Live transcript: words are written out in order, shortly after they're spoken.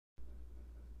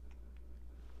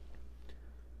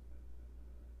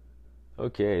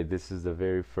Okay, this is the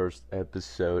very first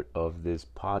episode of this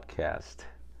podcast.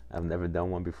 I've never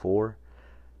done one before,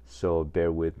 so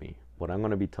bear with me. What I'm going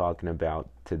to be talking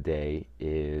about today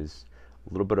is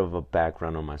a little bit of a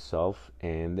background on myself,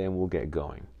 and then we'll get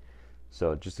going.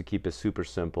 So, just to keep it super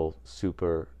simple,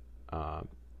 super uh,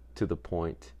 to the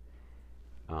point,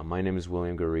 my name is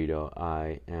William Garrido.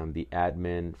 I am the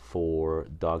admin for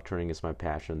Dog Training is My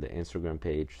Passion, the Instagram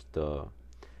page, the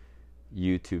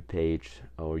YouTube page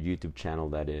or YouTube channel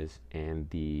that is, and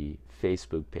the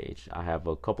Facebook page. I have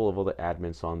a couple of other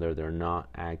admins on there. They're not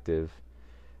active,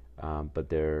 but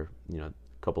they're a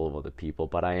couple of other people.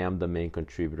 But I am the main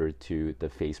contributor to the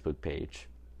Facebook page.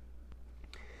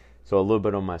 So a little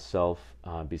bit on myself.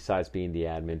 Besides being the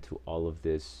admin to all of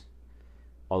these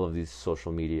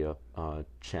social media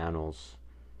channels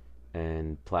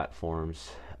and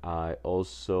platforms, I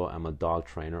also am a dog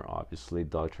trainer. Obviously,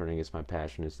 Dog Training is My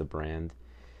Passion is the brand.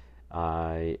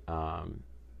 I've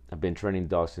been training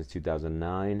dogs since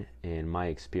 2009, and my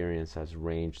experience has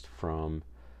ranged from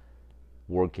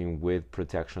working with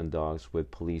protection dogs,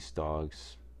 with police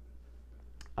dogs.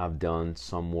 I've done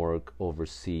some work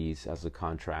overseas as a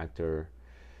contractor,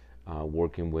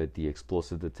 working with the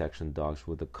explosive detection dogs,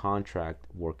 with the contract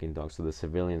working dogs, so the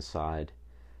civilian side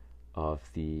of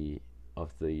the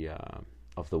of the uh,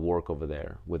 of the work over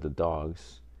there with the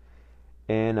dogs.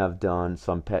 And I've done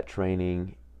some pet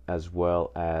training as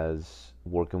well as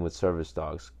working with service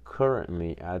dogs.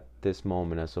 Currently, at this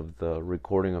moment, as of the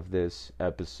recording of this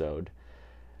episode,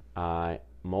 I'm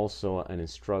also an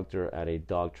instructor at a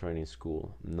dog training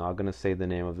school. I'm not going to say the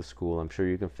name of the school. I'm sure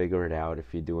you can figure it out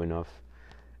if you do enough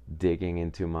digging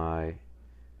into my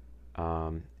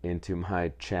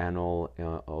channel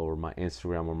or my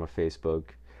Instagram or my Facebook.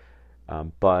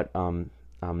 But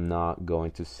I'm not going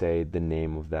to say the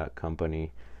name of that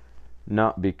company,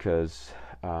 not because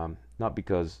not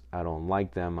because I don't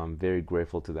like them. I'm very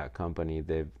grateful to that company.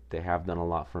 They have done a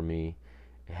lot for me.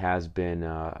 It has been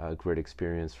a great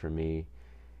experience for me,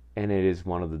 and it is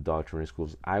one of the dog training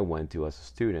schools I went to as a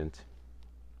student.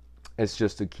 It's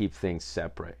just to keep things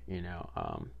separate.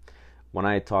 When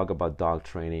I talk about dog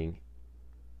training,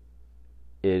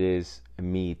 it is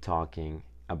me talking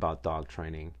about dog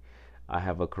training. I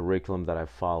have a curriculum that I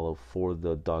follow for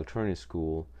the dog training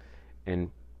school, and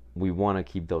we want to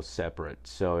keep those separate.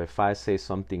 So if I say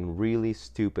something really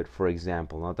stupid, for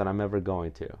example, not that I'm ever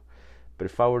going to, but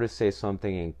if I were to say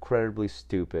something incredibly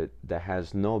stupid that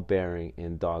has no bearing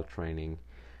in dog training,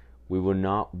 we would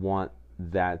not want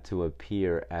that to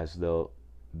appear as though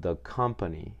the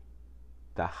company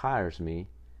that hires me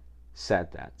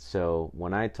said that. So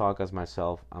when I talk as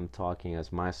myself, I'm talking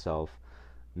as myself,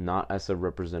 not as a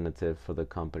representative for the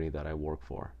company that I work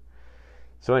for.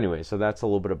 So anyway, so that's a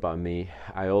little bit about me.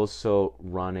 I also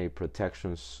run a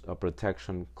protection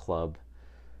club.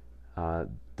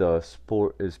 The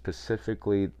sport is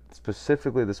specifically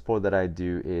the sport that I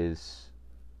do is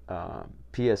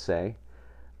PSA.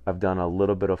 I've done a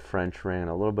little bit of French ring,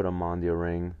 a little bit of Mondial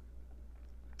ring,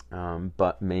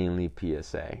 but mainly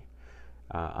PSA.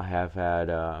 I have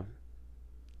had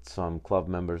some club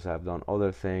members have done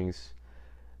other things,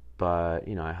 but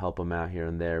I help them out here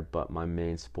and there. But my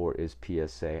main sport is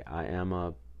PSA. I am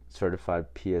a certified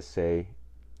PSA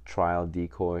trial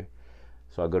decoy,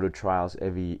 so I go to trials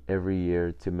every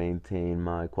year to maintain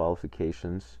my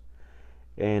qualifications,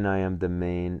 and I am the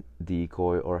main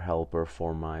decoy or helper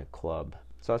for my club.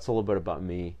 So that's a little bit about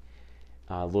me,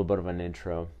 a little bit of an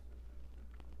intro.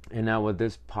 And now what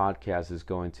this podcast is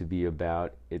going to be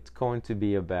about, it's going to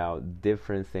be about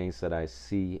different things that I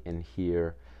see and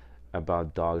hear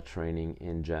about dog training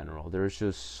in general. There's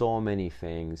just so many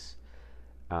things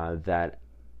that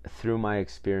through my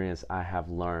experience I have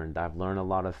learned. I've learned a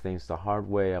lot of things the hard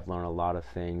way. I've learned a lot of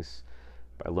things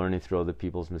by learning through other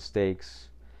people's mistakes.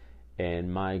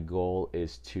 And my goal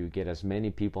is to get as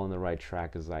many people on the right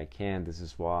track as I can. This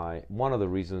is why one of the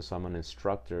reasons I'm an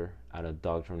instructor at a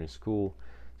dog training school,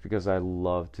 because I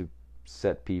love to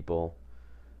set people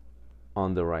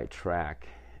on the right track,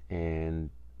 and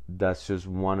that's just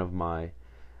one of my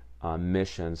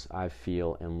missions I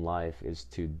feel in life, is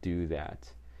to do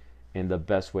that in the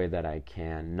best way that I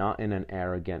can, not in an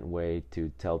arrogant way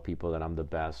to tell people that I'm the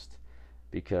best,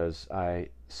 because I'm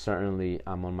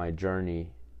on my journey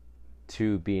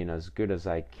to being as good as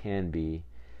I can be,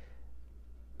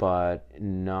 but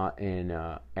not in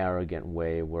an arrogant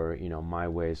way where my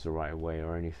way is the right way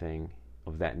or anything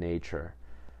of that nature.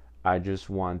 I just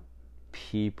want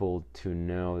people to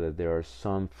know that there are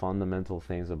some fundamental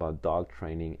things about dog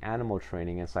training, animal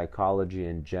training, and psychology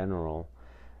in general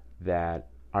that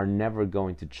are never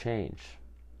going to change.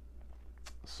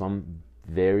 Some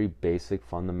very basic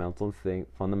fundamental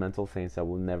things that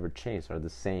will never change, are the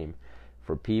same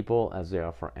for people as they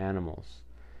are for animals.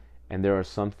 And there are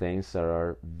some things that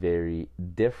are very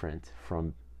different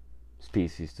from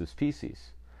species to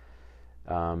species.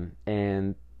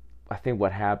 And I think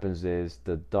what happens is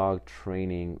the dog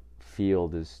training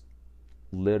field is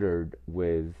littered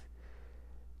with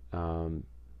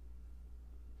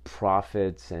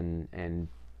prophets and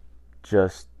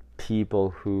just people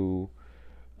who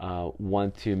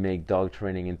want to make dog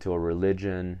training into a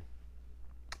religion.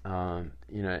 And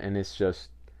it's just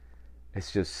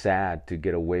sad to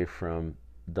get away from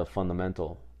the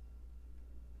fundamental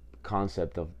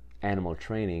concept of animal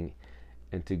training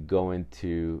and to go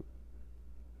into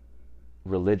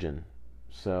religion.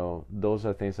 So those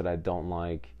are things that I don't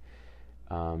like.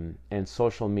 And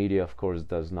social media, of course,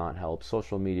 does not help.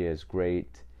 Social media is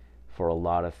great for a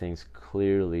lot of things.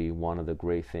 Clearly, one of the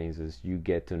great things is you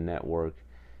get to network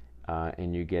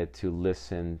and you get to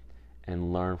listen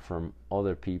and learn from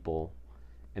other people,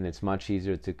 and it's much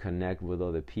easier to connect with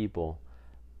other people.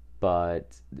 But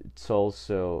it's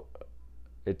also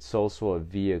a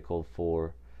vehicle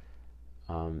for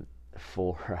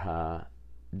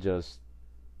just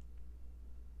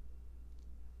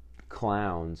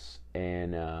clowns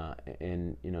and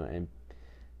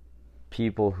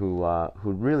people who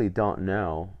really don't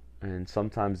know, and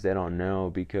sometimes they don't know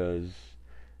because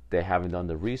they haven't done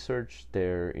the research,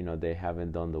 they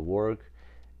haven't done the work,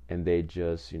 and they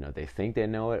just they think they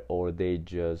know it, or they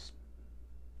just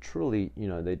truly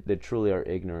they truly are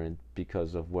ignorant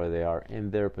because of where they are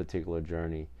in their particular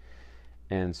journey.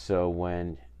 And so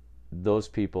when those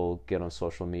people get on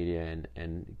social media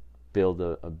and build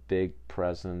a big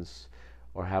presence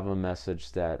or have a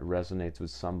message that resonates with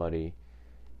somebody,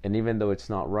 and even though it's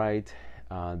not right,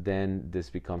 then this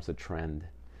becomes a trend.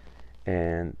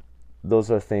 And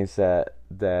those are things that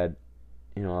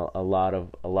a lot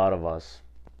of us,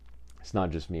 it's not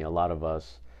just me, a lot of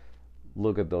us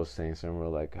look at those things and we're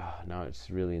like, oh, no, it's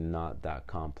really not that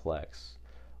complex,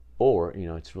 or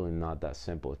it's really not that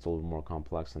simple, it's a little more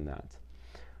complex than that.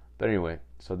 But anyway,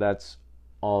 so that's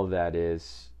all that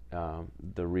is.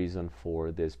 The reason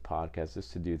for this podcast is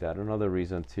to do that. Another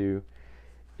reason too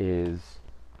is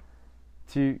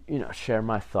to share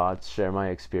my thoughts, share my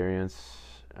experience.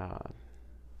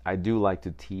 I do like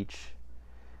to teach.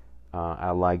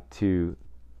 I like to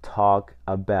talk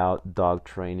about dog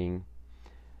training,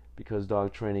 because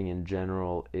dog training in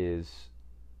general is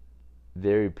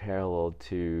very parallel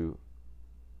to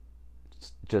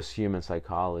just human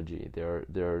psychology. There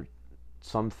are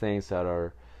some things that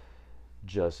are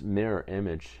just mirror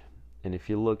image, and if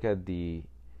you look at the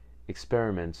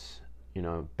experiments,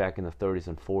 back in the 30s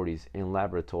and 40s in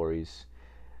laboratories,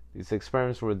 these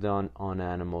experiments were done on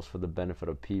animals for the benefit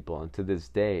of people, and to this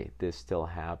day, this still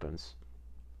happens.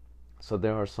 So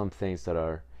there are some things that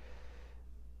are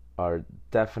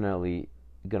definitely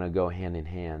gonna go hand in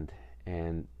hand,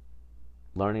 and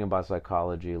learning about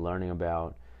psychology, learning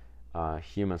about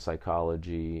human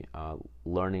psychology,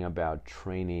 learning about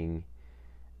training,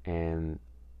 and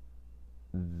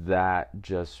that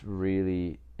just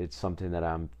really, it's something that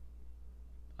I'm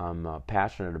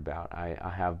passionate about.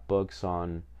 I have books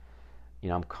on,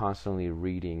 I'm constantly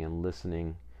reading and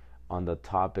listening on the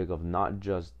topic of not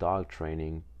just dog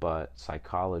training, but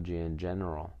psychology in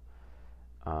general.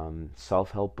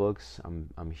 Self-help books,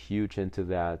 I'm huge into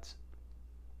that.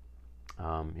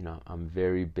 I'm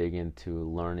very big into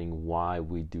learning why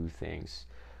we do things,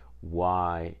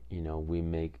 why we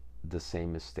make the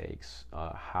same mistakes,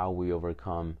 how we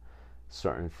overcome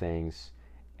certain things,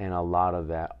 and a lot of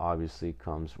that obviously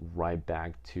comes right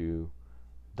back to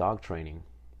dog training.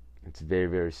 It's very,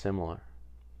 very similar.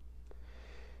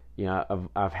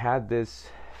 I've had this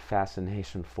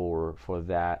fascination for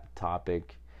that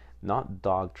topic, not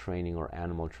dog training or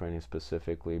animal training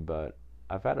specifically, but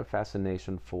I've had a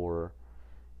fascination for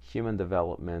human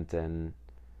development and,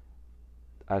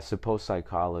 I suppose,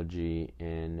 psychology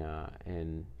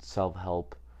and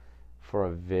self-help for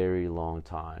a very long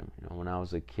time. When I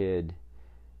was a kid,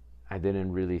 I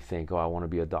didn't really think, oh, I want to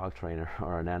be a dog trainer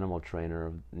or an animal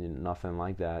trainer, nothing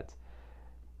like that.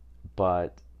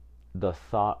 But the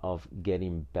thought of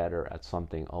getting better at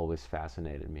something always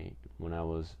fascinated me. When I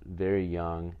was very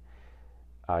young,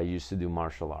 I used to do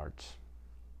martial arts.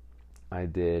 I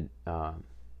did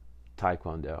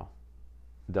Taekwondo,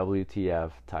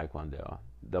 WTF Taekwondo.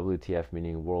 WTF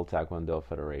meaning World Taekwondo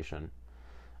Federation,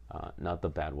 not the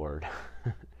bad word.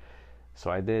 So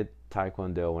I did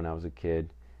Taekwondo when I was a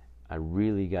kid. I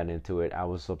really got into it. I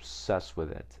was obsessed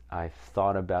with it. I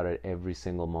thought about it every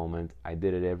single moment. I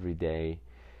did it every day.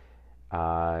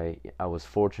 I was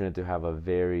fortunate to have a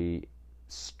very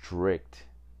strict,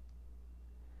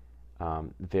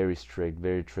 very strict,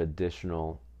 very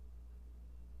traditional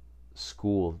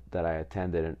school that I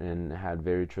attended, and had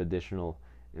very traditional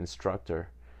instructor.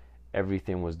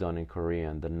 Everything was done in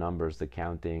Korean. The numbers, the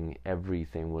counting,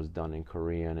 everything was done in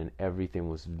Korean, and everything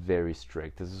was very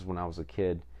strict. This is when I was a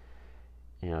kid,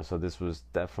 so this was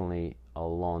definitely a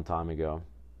long time ago.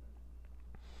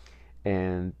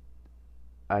 And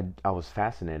I was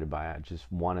fascinated by it. I just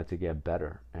wanted to get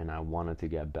better, and I wanted to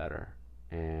get better.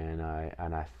 And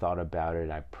I thought about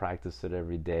it. I practiced it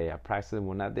every day. I practiced it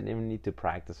when I didn't even need to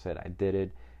practice it. I did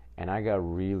it, and I got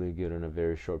really good in a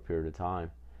very short period of time.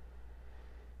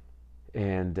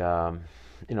 And a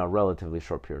relatively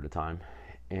short period of time.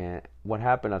 And what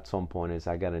happened at some point is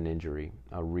I got an injury,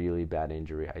 a really bad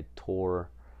injury. I tore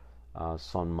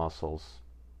some muscles,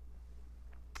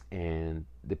 and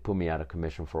they put me out of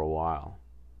commission for a while.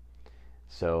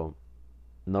 So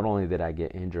not only did I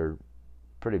get injured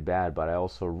pretty bad, but I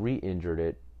also re-injured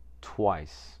it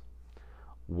twice.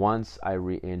 Once I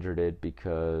re-injured it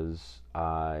because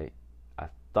I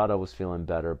thought I was feeling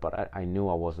better, but I knew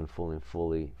I wasn't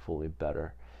fully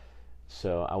better.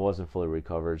 So I wasn't fully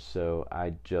recovered. So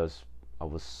I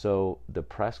was so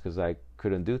depressed because I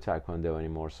couldn't do Taekwondo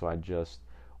anymore. So I just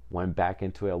went back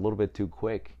into it a little bit too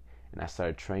quick, and I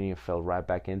started training and fell right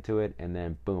back into it, and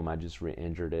then boom, I just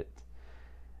re-injured it.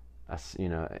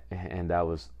 And that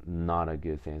was not a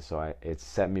good thing. So it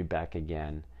set me back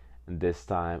again. And this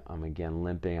time I'm again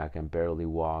limping. I can barely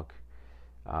walk.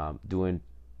 Doing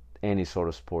any sort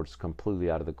of sports completely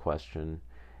out of the question.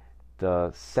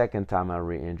 The second time I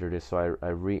re-injured it, so I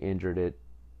re-injured it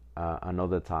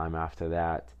another time after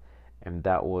that, and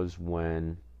that was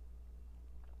when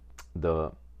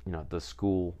the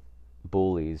school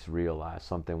bullies realized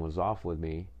something was off with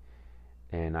me,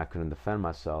 and I couldn't defend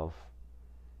myself.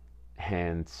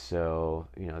 And so,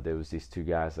 there was these two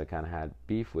guys that kind of had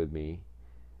beef with me.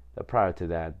 That prior to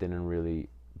that didn't really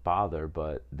bother,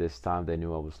 but this time they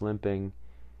knew I was limping,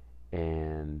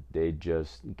 and they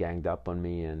just ganged up on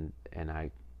me, and I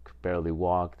could barely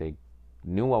walk. They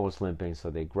knew I was limping,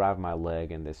 so they grabbed my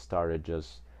leg and they started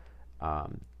just,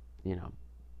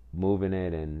 moving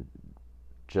it, and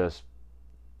just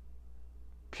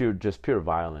pure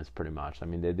violence, pretty much. I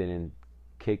mean, they didn't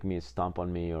kick me, stomp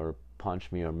on me, or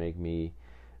punch me, or make me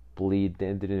bleed. They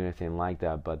didn't do anything like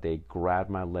that, but they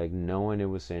grabbed my leg knowing it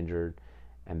was injured,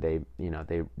 and they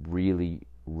really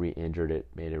re-injured it,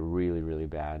 made it really, really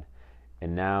bad.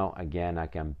 And now again I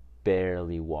can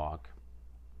barely walk,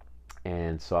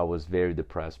 and so I was very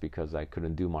depressed because I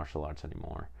couldn't do martial arts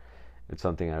anymore. It's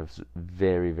something I was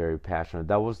very, very passionate.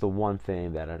 That was the one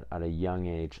thing that at a young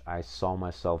age I saw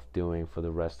myself doing for the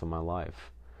rest of my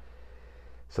life.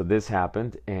 So this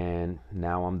happened, and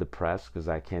now I'm depressed because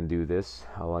I can't do this.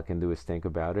 All I can do is think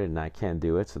about it, and I can't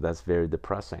do it, so that's very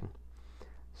depressing.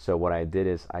 So what I did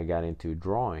is I got into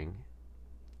drawing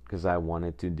because I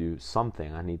wanted to do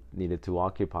something. I needed to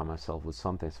occupy myself with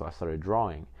something, so I started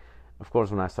drawing. Of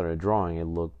course, when I started drawing, it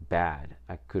looked bad.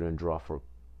 I couldn't draw for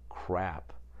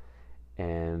crap,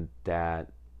 and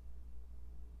that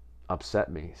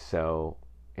upset me. So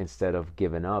instead of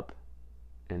giving up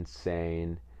and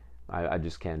saying, I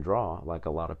just can't draw like a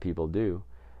lot of people do,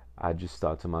 I just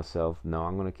thought to myself, no,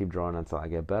 I'm going to keep drawing until I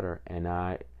get better. And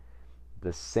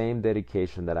the same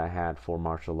dedication that I had for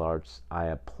martial arts, I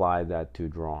applied that to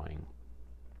drawing.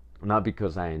 Not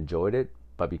because I enjoyed it,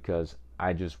 but because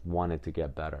I just wanted to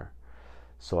get better.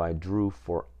 So I drew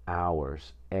for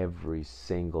hours every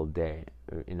single day.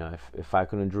 If I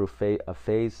couldn't draw a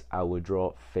face, I would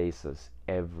draw faces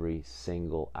every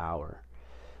single hour.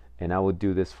 And I would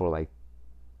do this for like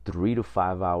 3 to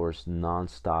 5 hours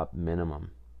non-stop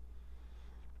minimum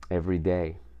every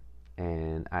day.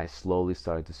 And I slowly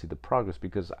started to see the progress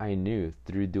because I knew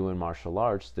through doing martial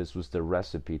arts, this was the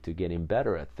recipe to getting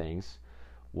better at things,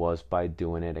 was by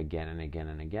doing it again and again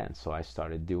and again. So I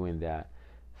started doing that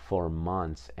for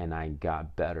months, and I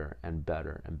got better and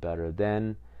better and better.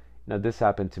 Then, this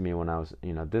happened to me when I was,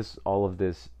 all of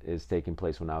this is taking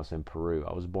place when I was in Peru.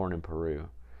 I was born in Peru,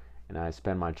 and I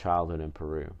spent my childhood in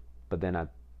Peru. But then at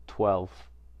 12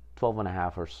 and a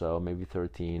half or so, maybe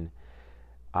 13,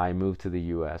 I moved to the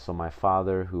U.S. So my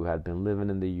father, who had been living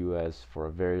in the U.S. for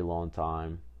a very long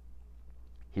time,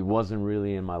 he wasn't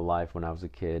really in my life when I was a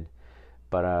kid.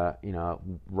 But,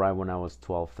 right when I was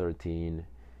 12, 13,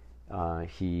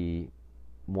 he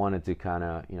wanted to kind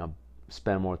of,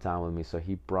 spend more time with me. So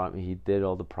he did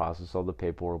all the process, all the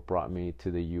paperwork, brought me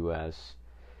to the U.S.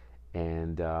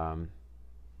 And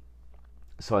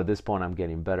so at this point I'm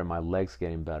getting better, my leg's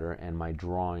getting better, and my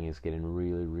drawing is getting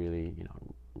really, really,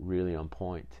 really on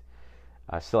point.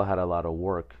 I still had a lot of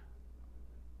work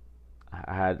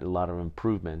I had a lot of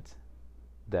improvement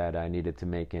that I needed to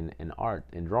make in art,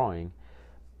 in drawing,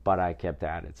 but I kept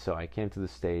at it. So I came to the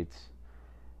States.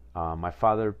 My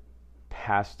father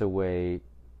passed away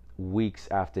weeks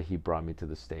after he brought me to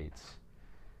the States.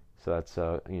 So that's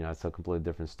it's a completely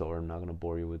different story. I'm not going to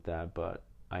bore you with that, but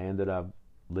I ended up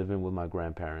living with my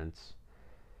grandparents,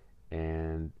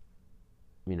 and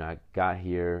I got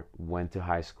here, went to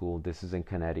high school. This is in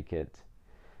Connecticut.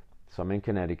 So I'm in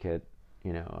Connecticut,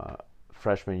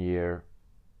 freshman year,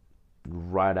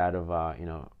 right out of,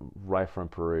 right from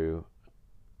Peru,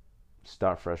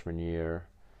 start freshman year.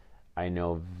 I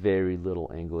know very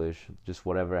little English, just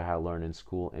whatever I had learned in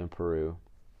school in Peru.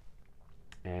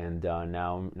 And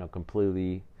now I'm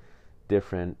completely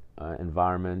different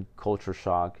environment, culture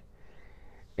shock.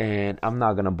 And I'm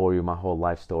not going to bore you with my whole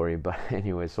life story, but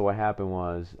anyway, so what happened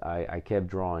was I kept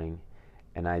drawing,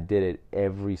 and I did it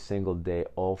every single day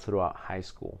all throughout high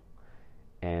school.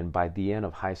 And by the end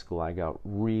of high school, I got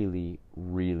really,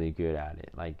 really good at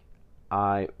it. Like,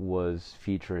 I was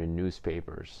featured in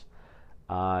newspapers.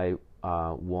 I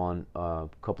won a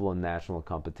couple of national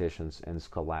competitions in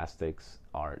scholastics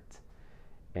art,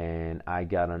 and I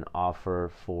got an offer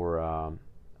for a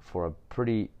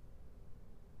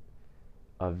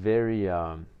very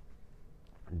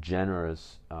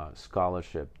generous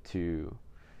scholarship to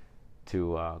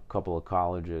a couple of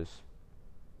colleges,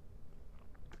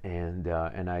 and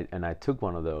I took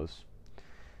one of those.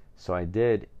 So I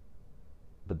did,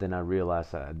 but then I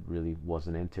realized I really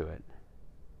wasn't into it.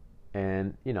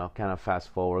 And kind of fast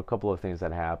forward, a couple of things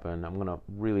that happened. I'm gonna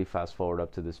really fast forward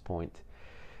up to this point.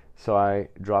 So I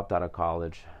dropped out of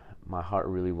college. My heart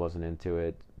really wasn't into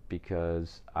it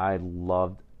because I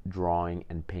loved drawing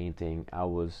and painting. I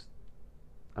was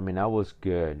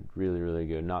good, really, really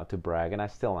good. Not to brag, and I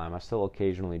still am. I still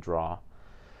occasionally draw.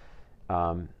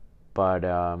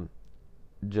 But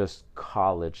just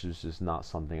college was just not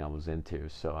something I was into.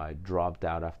 So I dropped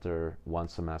out after one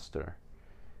semester,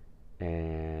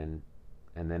 and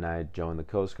then I joined the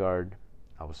Coast Guard.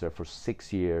 I was there for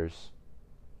 6 years,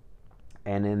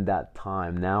 and in that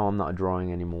time, now I'm not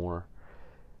drawing anymore.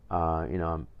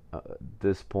 I'm at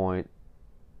this point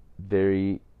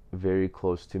very, very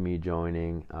close to me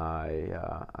joining.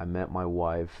 I met my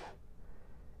wife,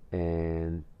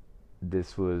 and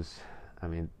this was, I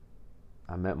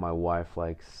met my wife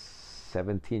like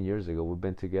 17 years ago. We've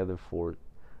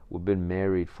been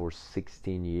married for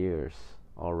 16 years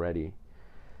already.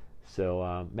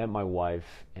 So met my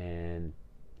wife, and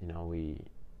we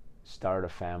started a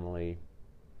family.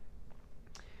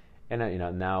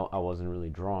 And now I wasn't really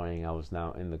drawing. I was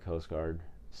now in the Coast Guard.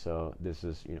 So this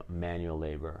is manual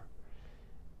labor.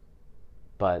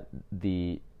 But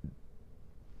the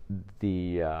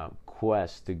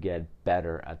quest to get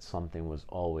better at something was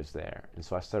always there, and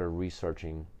so I started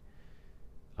researching,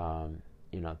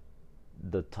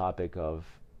 the topic of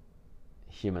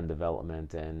human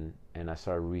development, and I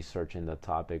started researching the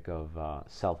topic of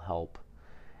self-help,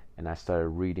 and I started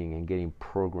reading and getting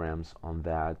programs on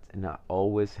that, and I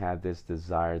always had this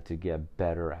desire to get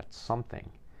better at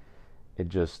something.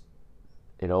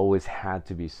 It always had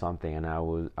to be something, and I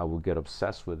would get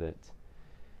obsessed with it,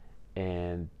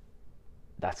 and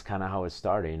that's kind of how it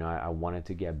started. I wanted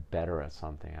to get better at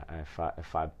something.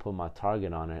 If I put my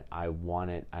target on it, I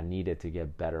needed to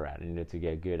get better at it. I needed to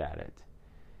get good at it,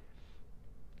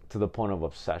 to the point of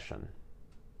obsession.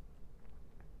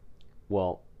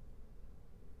 Well,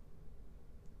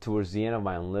 towards the end of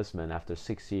my enlistment, after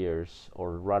 6 years,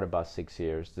 or right about 6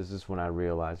 years, this is when I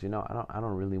realized, I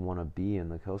don't really want to be in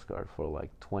the Coast Guard for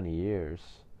like 20 years.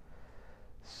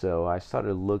 So I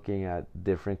started looking at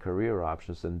different career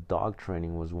options, and dog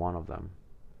training was one of them.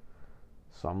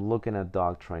 So I'm looking at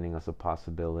dog training as a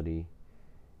possibility,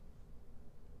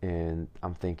 and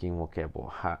I'm thinking, okay, well,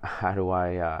 how do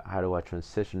I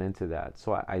transition into that?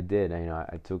 So I did.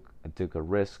 I took a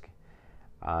risk.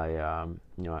 I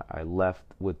left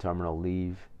with terminal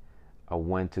leave. I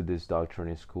went to this dog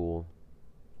training school,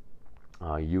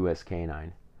 US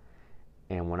Canine.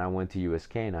 And when I went to US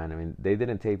Canine, they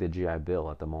didn't take the GI Bill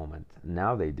at the moment.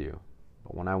 Now they do.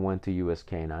 But when I went to US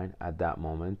Canine at that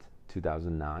moment,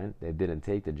 2009, they didn't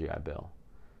take the GI Bill.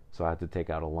 So I had to take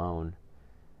out a loan.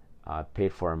 I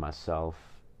paid for it myself.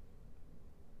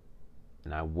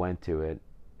 And I went to it.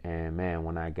 And man,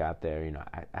 when I got there,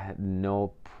 I had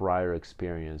no prior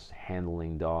experience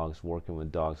handling dogs, working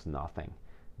with dogs, nothing.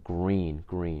 Green,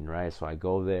 right? So I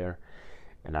go there,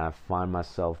 and I find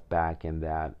myself back in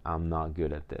that I'm not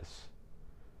good at this.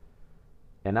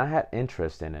 And I had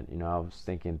interest in it. I was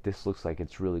thinking, this looks like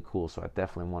it's really cool, so I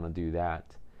definitely want to do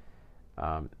that.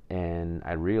 And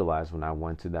I realized when I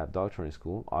went to that dog training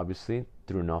school, obviously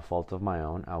through no fault of my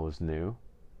own, I was new,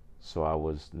 so I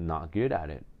was not good at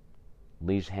it.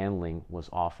 Leash handling was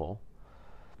awful.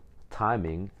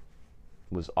 Timing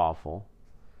was awful.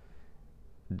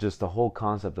 Just the whole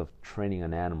concept of training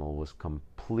an animal was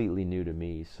completely new to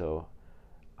me. So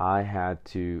I had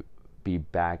to be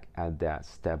back at that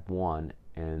step one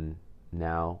and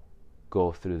now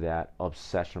go through that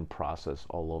obsession process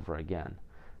all over again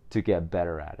to get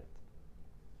better at it.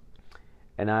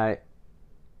 And I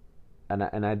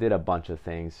did a bunch of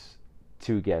things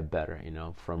to get better,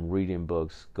 from reading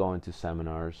books, going to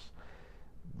seminars,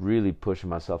 really pushing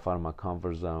myself out of my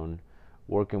comfort zone,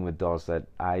 working with dogs that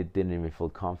I didn't even feel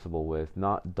comfortable with,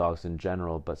 not dogs in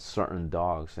general, but certain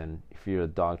dogs. And if you're a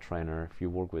dog trainer, if you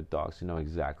work with dogs, you know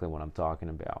exactly what I'm talking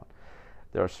about.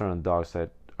 There are certain dogs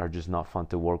that are just not fun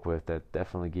to work with, that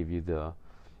definitely give you the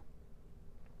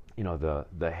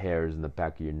hairs in the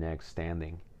back of your neck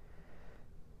standing.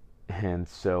 And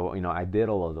so, I did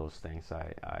all of those things.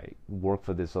 I worked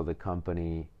for this other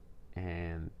company,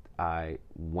 and I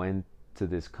went to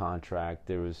this contract.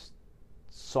 There was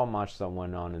so much that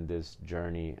went on in this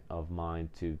journey of mine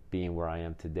to being where I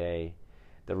am today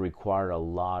that required a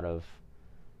lot of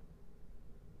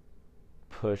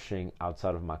pushing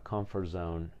outside of my comfort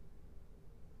zone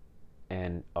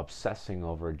and obsessing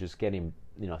over just getting,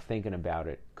 thinking about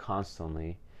it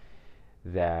constantly,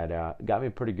 that got me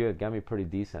pretty good, got me pretty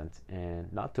decent.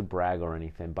 And not to brag or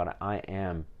anything, but I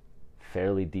am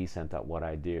fairly decent at what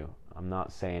I do. I'm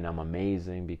not saying I'm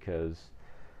amazing, because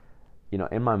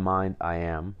in my mind I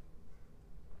am,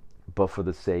 but for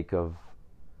the sake of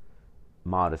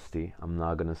modesty, I'm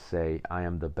not going to say I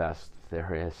am the best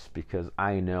there is, because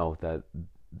I know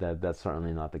that's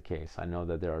certainly not the case. I know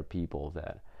that there are people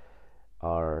that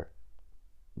are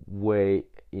way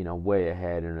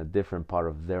ahead in a different part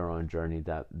of their own journey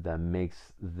that makes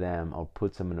them or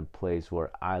puts them in a place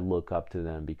where I look up to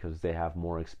them because they have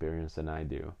more experience than I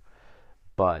do.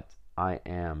 But I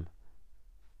am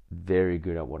very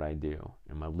good at what I do,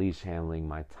 and my leash handling,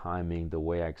 my timing, the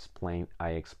way I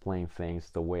explain things,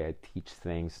 the way I teach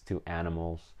things to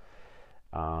animals,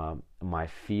 my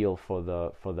feel for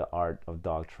the art of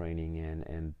dog training,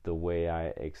 and the way I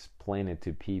explain it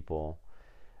to people.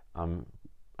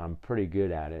 I'm pretty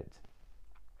good at it.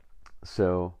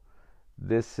 So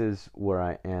this is where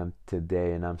I am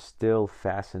today, and I'm still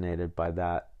fascinated by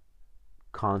that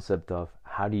concept of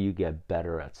how do you get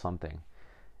better at something.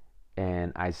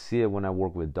 And I see it when I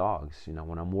work with dogs.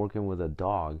 When I'm working with a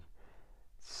dog,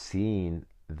 seeing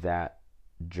that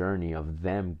journey of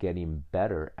them getting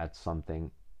better at something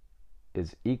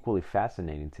is equally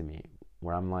fascinating to me,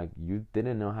 where I'm like, you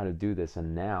didn't know how to do this,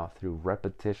 and now through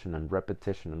repetition and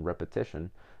repetition and repetition,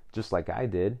 just like I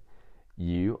did,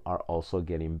 you are also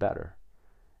getting better.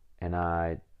 And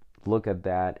I look at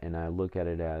that, and I look at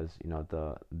it as,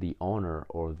 the owner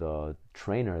or the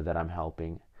trainer that I'm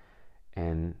helping,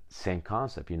 and same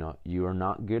concept, you are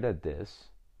not good at this.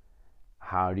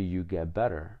 How do you get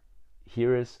better?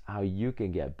 Here is how you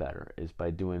can get better, is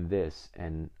by doing this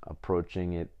and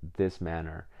approaching it this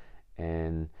manner,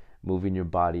 and moving your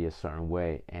body a certain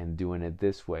way, and doing it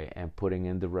this way, and putting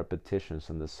in the repetitions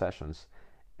and the sessions,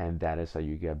 and that is how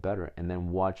you get better. And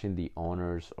then watching the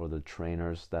owners or the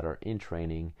trainers that are in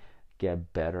training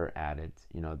get better at it.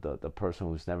 The person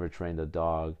who's never trained a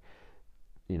dog,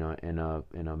 in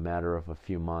a matter of a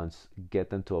few months, get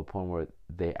them to a point where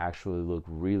they actually look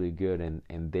really good,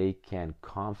 and they can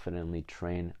confidently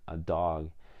train a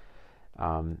dog.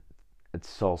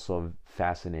 It's also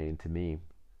fascinating to me.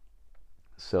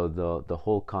 So the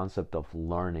whole concept of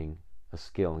learning a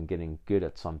skill and getting good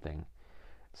at something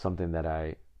that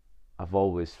I've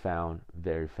always found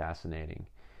very fascinating.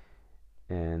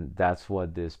 And that's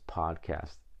what this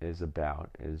podcast is about,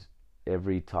 is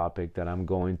every topic that I'm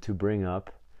going to bring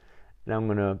up. And I'm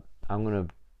gonna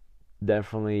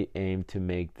definitely aim to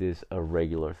make this a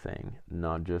regular thing,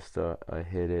 not just a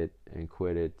hit it and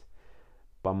quit it.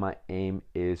 But my aim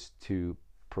is to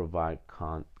provide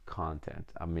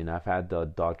content. I mean, I've had the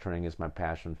Dog Training is My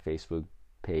Passion Facebook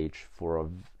page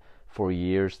for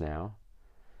years now,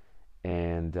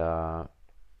 and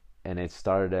it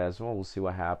started as, well, we'll see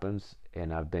what happens,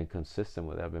 and I've been consistent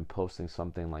with it. I've been posting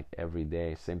something like every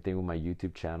day. Same thing with my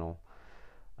YouTube channel.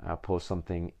 I post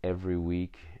something every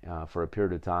week. For a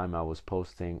period of time, I was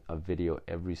posting a video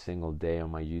every single day on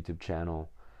my YouTube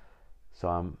channel. So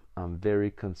I'm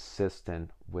very consistent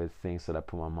with things that I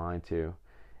put my mind to.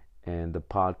 And the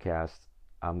podcast,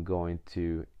 I'm going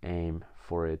to aim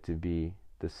for it to be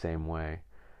the same way.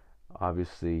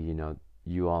 Obviously,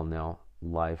 you all know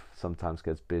life sometimes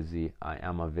gets busy. I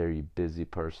am a very busy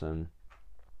person.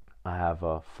 I have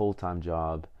a full-time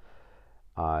job.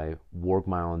 I work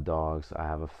my own dogs. I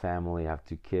have a family. I have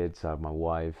 2 kids. I have my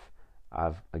wife. I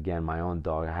have, again, my own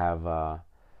dog. I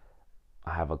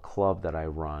have a club that I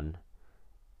run,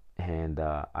 and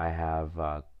I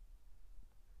have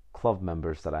club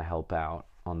members that I help out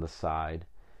on the side.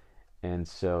 And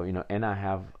so, and I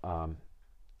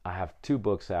have 2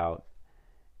 books out,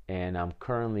 and I'm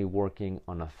currently working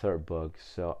on a 3rd book.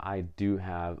 So I do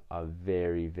have a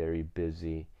very, very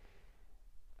busy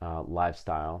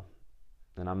lifestyle,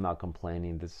 and I'm not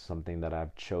complaining. This is something that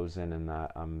I've chosen and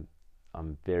that I'm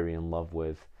very in love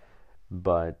with.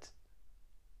 But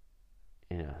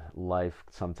life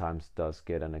sometimes does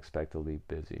get unexpectedly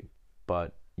busy.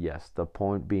 But yes, the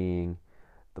point being,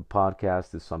 the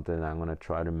podcast is something that I'm going to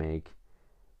try to make,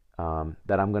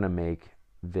 that I'm going to make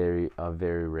a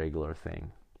very regular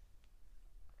thing.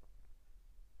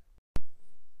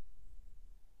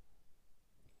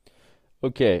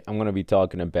 Okay, I'm going to be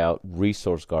talking about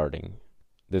resource guarding.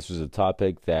 This was a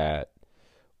topic that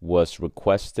was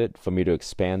requested for me to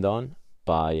expand on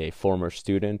by a former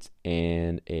student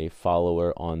and a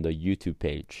follower on the YouTube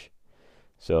page.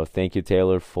 So thank you,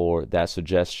 Taylor, for that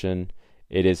suggestion.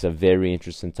 It is a very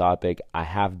interesting topic. I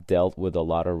have dealt with a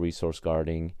lot of resource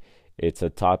guarding. It's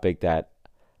a topic that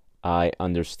I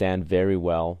understand very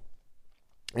well.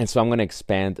 And so I'm going to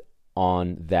expand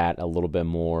on that a little bit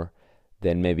more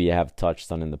than maybe I have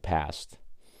touched on in the past.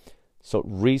 So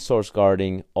resource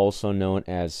guarding, also known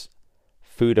as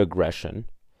food aggression,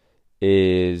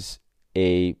 is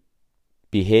a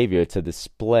behavior, it's a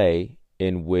display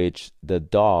in which the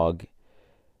dog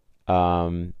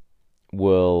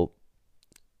will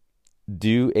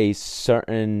do a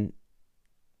certain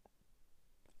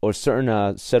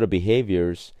set of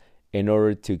behaviors in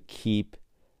order to keep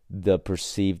the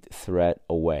perceived threat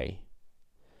away.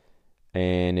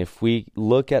 And if we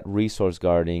look at resource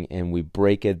guarding and we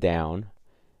break it down,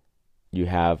 you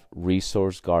have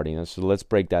resource guarding. So let's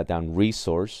break that down.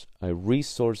 A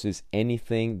resource is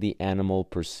anything the animal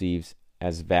perceives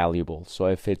as valuable. So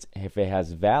if it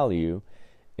has value,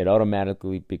 it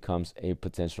automatically becomes a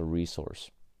potential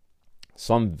resource.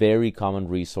 Some very common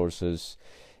resources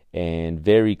and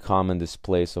very common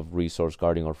displays of resource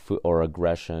guarding or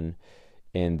aggression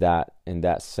in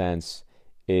that sense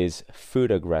is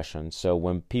food aggression. So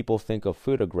when people think of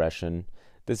food aggression,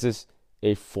 this is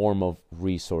a form of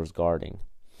resource guarding.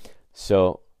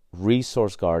 So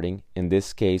resource guarding, in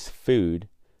this case food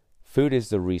is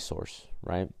the resource,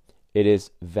 right? It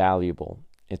is valuable.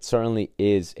 It certainly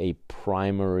is a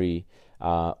primary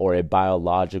or a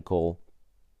biological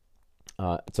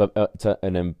it's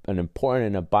an important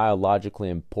and a biologically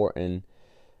important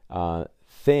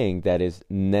thing that is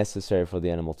necessary for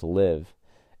the animal to live.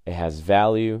 It has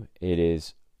value. It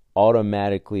is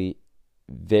automatically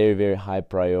very, very high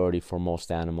priority for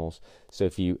most animals. So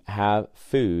if you have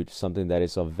food, something that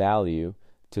is of value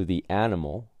to the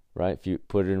animal, right? If you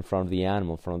put it in front of the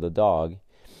animal, in front of the dog.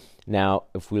 Now,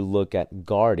 if we look at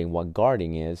guarding, what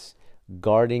guarding is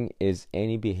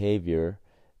any behavior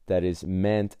that is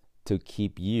meant to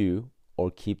keep you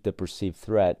or keep the perceived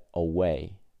threat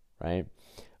away, right?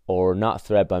 Or not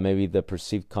threat, but maybe the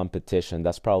perceived competition.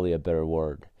 That's probably a better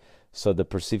word. So the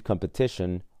perceived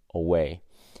competition away.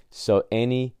 So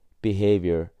any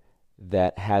behavior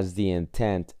that has the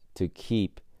intent to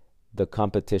keep the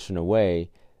competition away,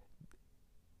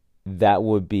 that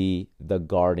would be the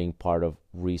guarding part of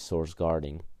resource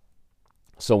guarding.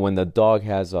 So when the dog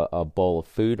has a bowl of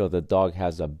food, or the dog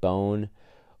has a bone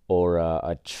or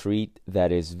a treat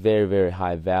that is very, very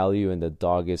high value and the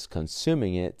dog is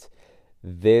consuming it,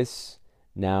 this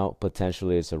now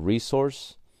potentially is a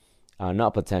resource.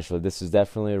 Not potentially, this is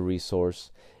definitely a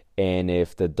resource. And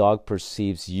if the dog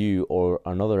perceives you or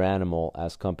another animal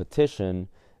as competition,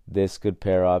 this could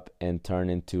pair up and turn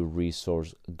into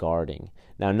resource guarding.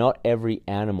 Now, not every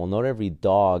animal, not every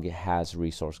dog has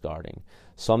resource guarding.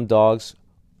 Some dogs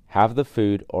have the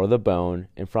food or the bone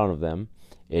in front of them.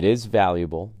 It is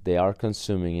valuable. They are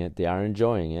consuming it. They are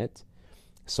enjoying it.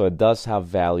 So it does have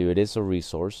value. It is a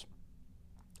resource.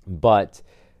 But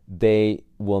they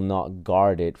will not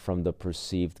guard it from the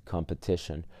perceived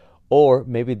competition. Or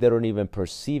maybe they don't even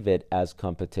perceive it as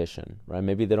competition, right?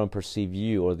 Maybe they don't perceive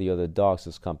you or the other dogs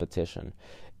as competition.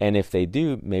 And if they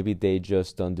do, maybe they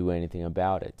just don't do anything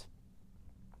about it.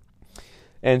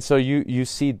 And so you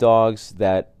see dogs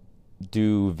that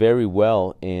do very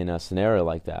well in a scenario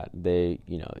like that.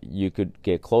 You could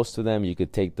get close to them, you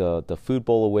could take the food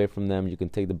bowl away from them, you can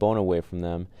take the bone away from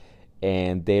them,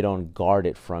 and they don't guard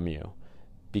it from you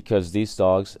because these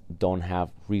dogs don't have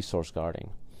resource guarding.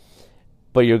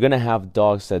 But you're going to have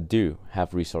dogs that do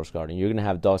have resource guarding. You're going to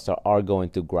have dogs that are going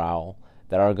to growl,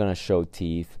 that are going to show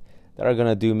teeth, that are going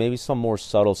to do maybe some more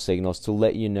subtle signals to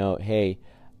let you know, hey,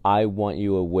 I want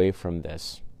you away from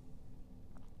this.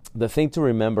 The thing to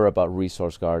remember about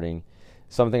resource guarding,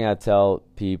 something I tell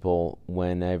people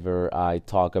whenever I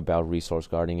talk about resource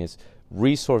guarding, is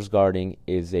resource guarding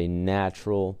is a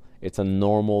natural, it's a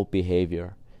normal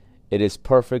behavior. It is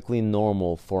perfectly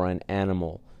normal for an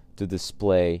animal to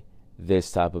display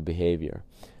this type of behavior.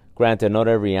 Granted, not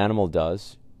every animal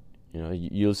does. You know,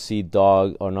 you'll see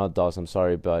not dogs, I'm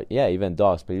sorry, but yeah, even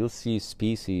dogs, but you'll see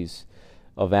species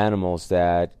of animals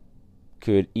that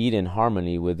could eat in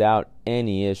harmony without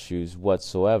any issues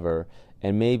whatsoever.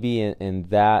 And maybe in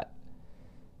that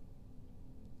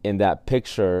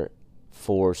picture,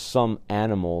 for some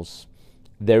animals,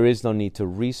 there is no need to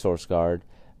resource guard,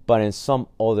 but in some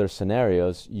other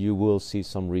scenarios, you will see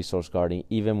some resource guarding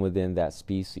even within that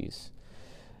species.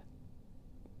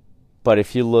 But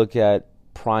if you look at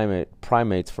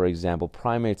primates, for example,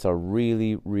 primates are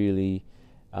really, really,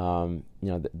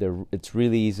 it's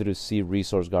really easy to see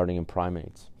resource guarding in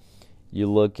primates.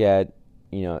 You look at,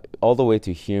 all the way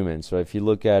to humans. So if you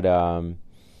look at,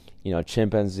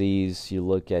 chimpanzees, you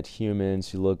look at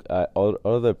humans, you look at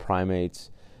other primates,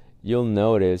 you'll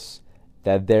notice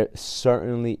that there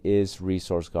certainly is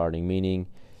resource guarding, meaning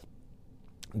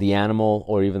the animal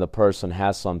or even the person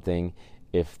has something.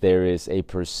 If there is a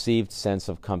perceived sense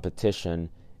of competition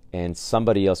and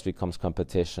somebody else becomes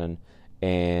competition,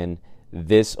 and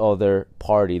this other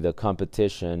party, the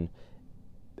competition,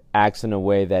 acts in a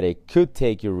way that it could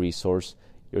take your resource,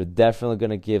 you're definitely going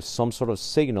to give some sort of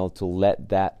signal to let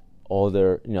that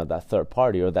other, that third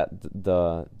party, or that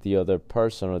the other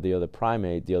person or the other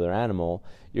primate, the other animal,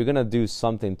 you're going to do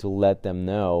something to let them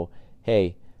know,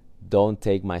 hey, don't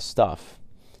take my stuff,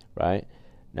 right?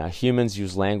 Now, humans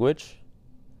use language.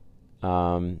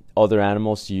 Other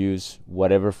animals use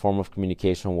whatever form of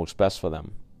communication works best for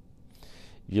them.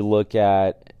 You look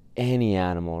at any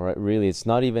animal, right? Really, it's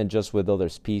not even just with other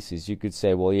species. You could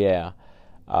say, well, yeah,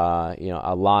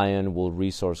 a lion will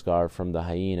resource guard from the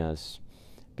hyenas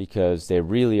because they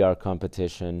really are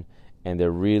competition, and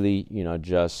they're really,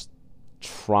 just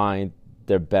trying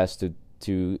their best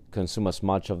to consume as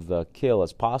much of the kill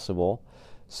as possible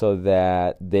so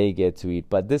that they get to eat.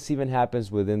 But this even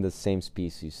happens within the same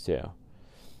species too.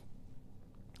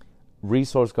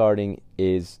 Resource guarding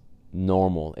is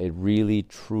normal. It really,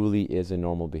 truly is a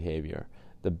normal behavior.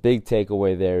 The big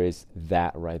takeaway there is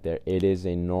that right there. It is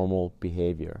a normal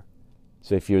behavior.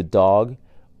 So if your dog,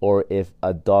 or if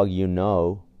a dog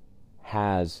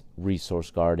has resource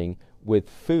guarding with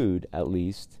food, at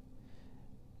least,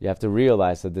 you have to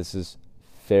realize that this is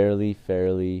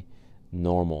fairly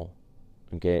normal.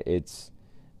 Okay, it's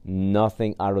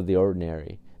nothing out of the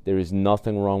ordinary. There is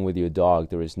nothing wrong with your dog.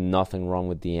 There is nothing wrong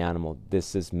with the animal.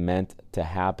 This is meant to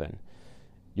happen.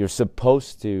 You're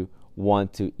supposed to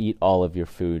want to eat all of your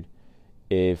food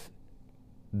if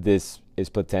this is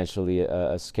potentially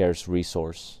a scarce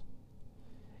resource.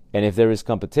 And if there is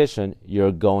competition,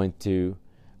 you're going to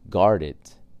guard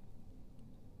it.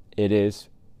 It is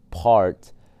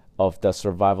part of the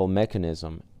survival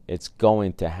mechanism. It's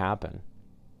going to happen.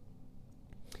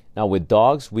 Now, with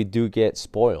dogs, we do get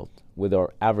spoiled. With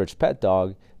our average pet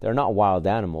dog, they're not wild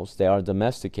animals. They are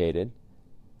domesticated,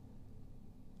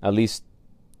 at least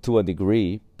to a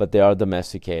degree, but they are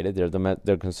domesticated.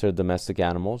 They're considered domestic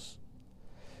animals.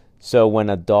 So when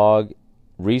a dog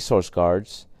resource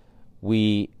guards,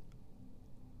 we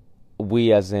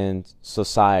as in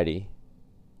society,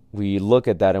 we look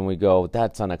at that and we go,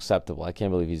 that's unacceptable. I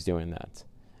can't believe he's doing that.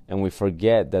 And we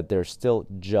forget that they're still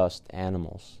just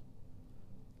animals.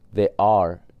 They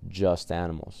are just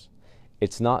animals.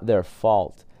 It's not their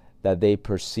fault that they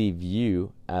perceive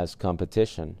you as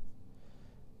competition.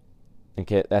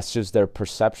 Okay, that's just their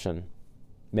perception.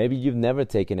 Maybe you've never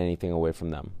taken anything away from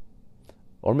them.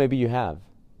 Or maybe you have.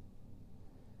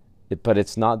 But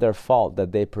it's not their fault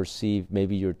that they perceive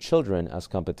maybe your children as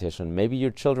competition. Maybe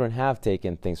your children have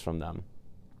taken things from them.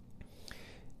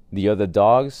 The other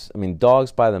dogs,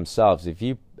 dogs by themselves, if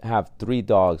you have 3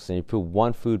 dogs and you put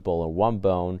one food bowl or one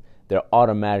bone, they're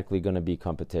automatically going to be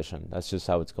competition. That's just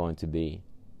how it's going to be.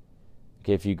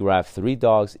 Okay, if you grab 3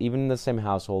 dogs, even in the same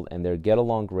household, and they get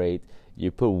along great,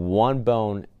 you put one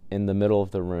bone in the middle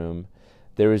of the room,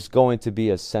 there is going to be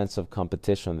a sense of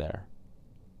competition there.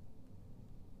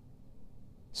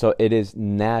 So it is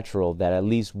natural that at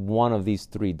least one of these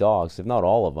 3 dogs, if not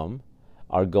all of them,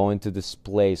 are going to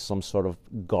display some sort of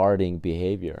guarding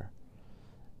behavior.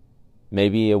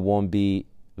 Maybe it won't be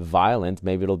violent,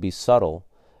 maybe it'll be subtle,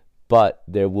 but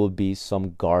there will be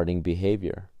some guarding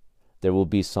behavior. There will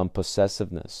be some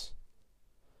possessiveness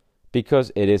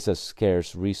because it is a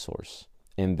scarce resource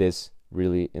in this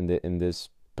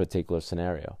particular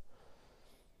scenario.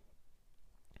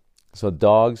 So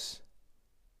dogs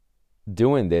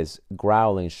doing this,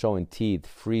 growling, showing teeth,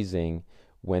 freezing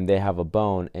when they have a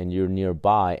bone and you're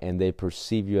nearby and they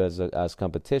perceive you as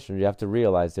competition, you have to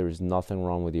realize there is nothing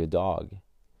wrong with your dog.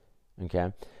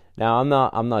 Okay? Now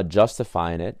I'm not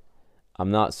justifying it.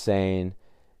 I'm not saying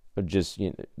just,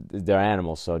 they're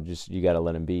animals, so just you got to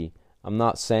let them be. I'm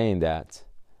not saying that.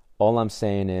 All I'm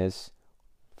saying is,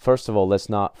 first of all, let's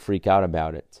not freak out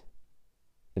about it.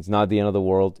 It's not the end of the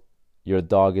world. Your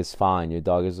dog is fine. Your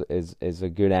dog is a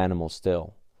good animal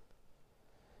still.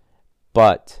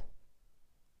 But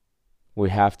we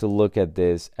have to look at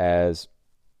this as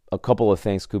a couple of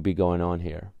things could be going on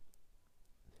here.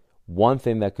 One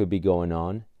thing that could be going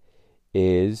on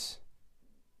is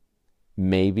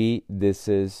maybe this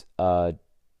is an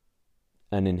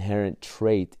inherent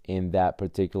trait in that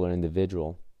particular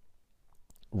individual.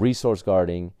 Resource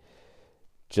guarding,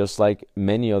 just like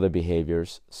many other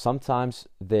behaviors, sometimes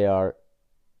they are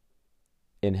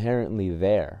inherently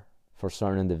there for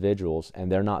certain individuals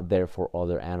and they're not there for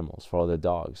other animals, for other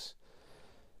dogs.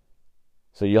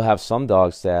 So you'll have some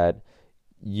dogs that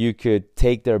you could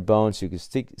take their bones, you could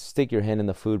stick your hand in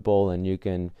the food bowl and you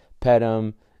can pet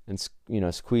them and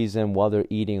squeeze them while they're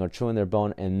eating or chewing their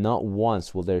bone, and not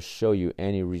once will they show you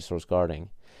any resource guarding.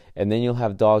 And then you'll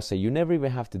have dogs that you never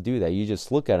even have to do that. You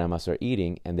just look at them as they're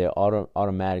eating and they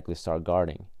automatically start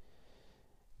guarding.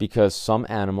 Because some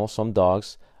animals, some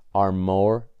dogs, are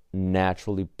more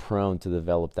naturally prone to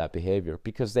develop that behavior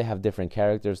because they have different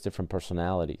characters, different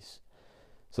personalities.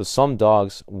 So some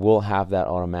dogs will have that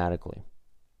automatically.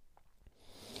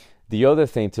 The other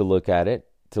thing to look at it,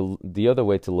 the other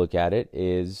way to look at it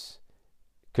is,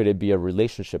 could it be a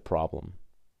relationship problem?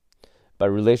 By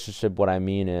relationship, what I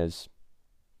mean is,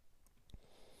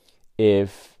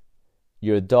 if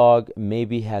your dog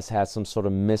maybe has had some sort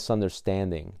of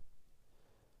misunderstanding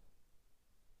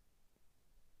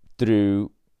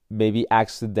through maybe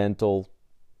accidental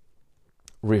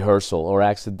rehearsal or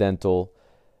accidental,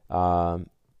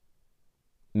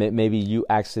 maybe you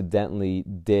accidentally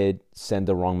did send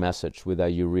the wrong message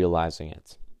without you realizing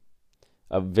it.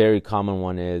 A very common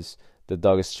one is the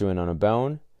dog is chewing on a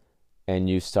bone and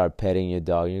you start petting your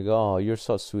dog. You go, oh, you're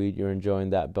so sweet. You're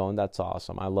enjoying that bone. That's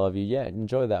awesome. I love you. Yeah,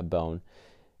 enjoy that bone.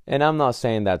 And I'm not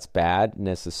saying that's bad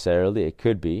necessarily. It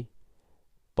could be.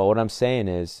 But what I'm saying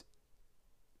is,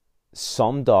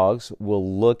 some dogs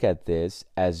will look at this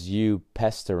as you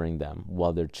pestering them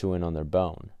while they're chewing on their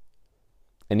bone.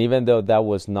 And even though that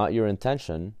was not your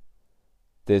intention,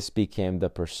 this became the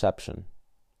perception.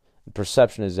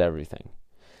 Perception is everything.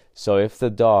 So if the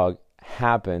dog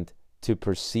happened to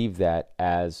perceive that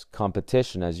as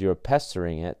competition, as you're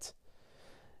pestering it,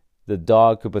 the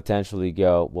dog could potentially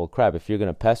go, well, crap, if you're going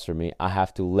to pester me, I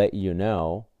have to let you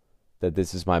know that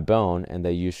this is my bone and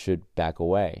that you should back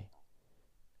away.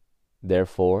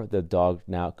 Therefore, the dog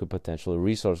now could potentially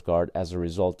resource guard as a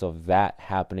result of that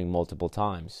happening multiple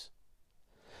times.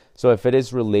 So if it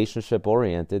is relationship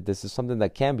oriented, this is something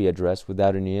that can be addressed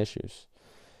without any issues.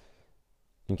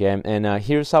 Okay, and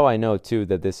here's how I know too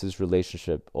that this is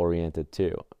relationship oriented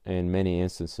too in many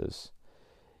instances.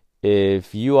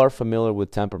 If you are familiar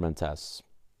with temperament tests,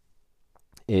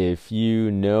 if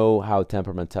you know how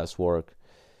temperament tests work,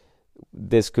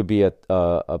 this could be a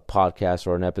podcast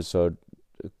or an episode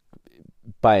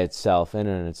by itself, in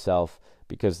and itself,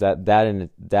 because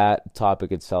that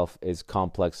topic itself is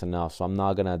complex enough. So I'm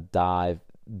not gonna dive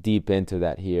deep into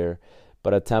that here.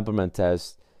 But a temperament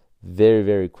test, very,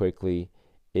 very quickly,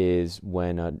 is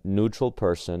when a neutral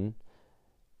person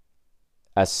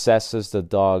assesses the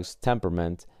dog's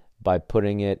temperament by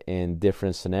putting it in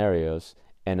different scenarios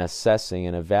and assessing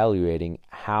and evaluating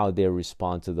how they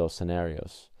respond to those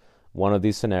scenarios. One of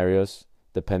these scenarios,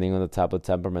 depending on the type of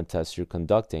temperament test you're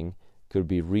conducting, could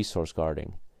be resource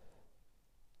guarding.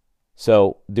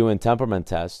 So doing temperament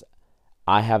tests,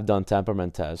 I have done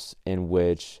temperament tests in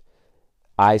which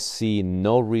I see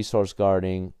no resource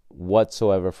guarding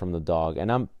whatsoever from the dog.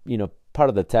 And I'm, part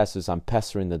of the test is I'm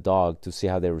pestering the dog to see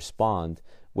how they respond.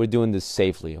 We're doing this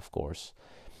safely, of course,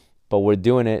 but we're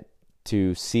doing it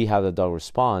to see how the dog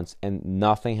responds, and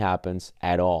nothing happens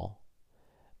at all.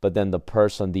 But then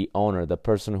the owner, the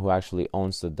person who actually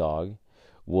owns the dog,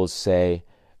 will say,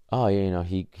 oh,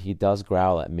 he does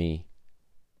growl at me.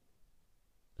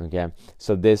 Okay,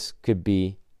 so this could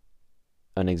be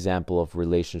an example of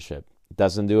relationship.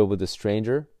 Doesn't do it with a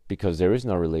stranger because there is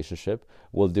no relationship.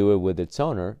 Will do it with its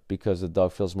owner because the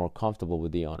dog feels more comfortable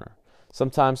with the owner.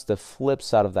 Sometimes the flip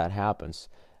side of that happens.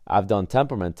 I've done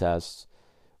temperament tests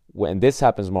when this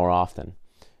happens more often,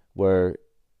 where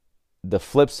the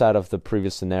flip side of the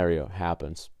previous scenario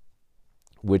happens,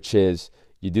 which is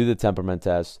you do the temperament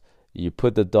test, you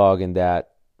put the dog in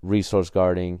that resource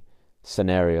guarding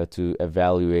scenario to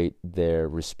evaluate their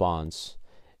response.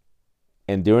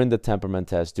 And during the temperament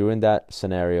test, during that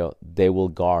scenario, they will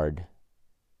guard.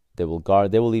 They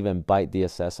will even bite the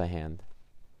assessor hand.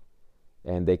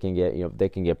 And they can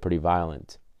get pretty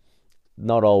violent.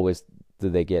 Not always do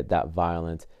they get that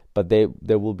violent, but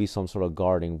there will be some sort of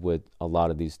guarding with a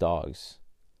lot of these dogs.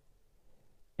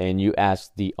 And you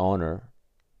ask the owner,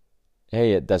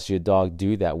 hey, does your dog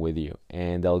do that with you?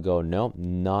 And they'll go, no,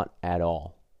 not at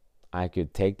all. I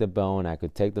could take the bone, I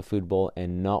could take the food bowl,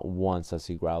 and not once does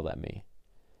he growl at me.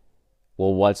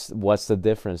 Well, what's the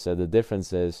difference? The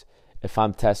difference is, if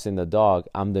I'm testing the dog,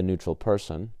 I'm the neutral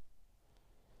person.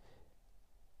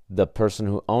 The person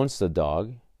who owns the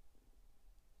dog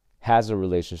has a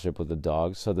relationship with the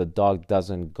dog, so the dog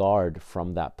doesn't guard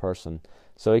from that person.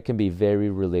 So it can be very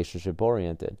relationship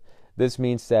oriented. This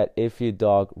means that if your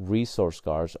dog resource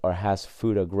guards or has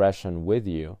food aggression with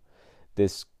you,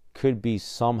 this could be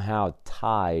somehow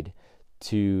tied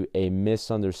to a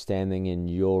misunderstanding in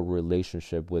your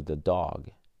relationship with the dog.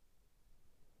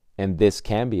 And this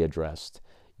can be addressed.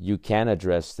 You can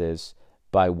address this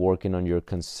by working on your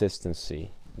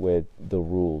consistency with the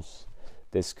rules.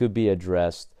 This could be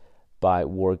addressed by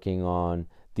working on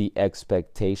the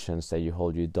expectations that you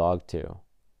hold your dog to.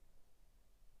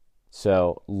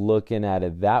 So looking at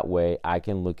it that way, I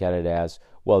can look at it as,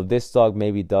 well, this dog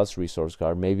maybe does resource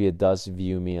guard, maybe it does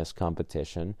view me as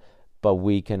competition, but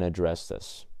we can address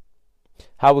this.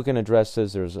 How we can address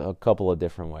this, there's a couple of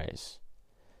different ways.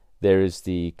 There is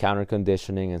the counter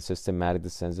conditioning and systematic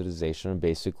desensitization.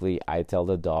 Basically, I tell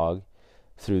the dog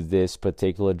through this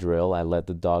particular drill, I let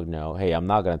the dog know, hey, I'm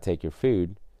not going to take your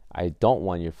food. I don't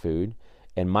want your food.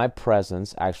 And my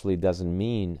presence actually doesn't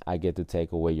mean I get to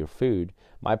take away your food.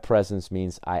 My presence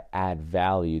means I add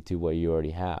value to what you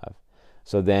already have.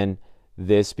 So then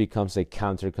this becomes a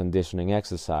counter conditioning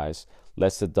exercise.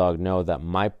 Lets the dog know that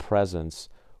my presence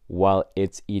while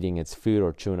it's eating its food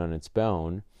or chewing on its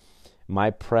bone, my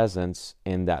presence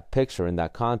in that picture, in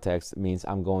that context, means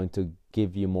I'm going to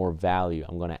give you more value.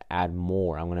 I'm going to add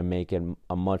more. I'm going to make it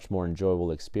a much more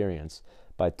enjoyable experience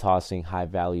by tossing high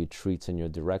value treats in your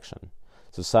direction.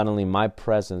 So suddenly my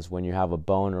presence when you have a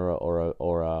bone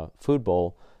or a food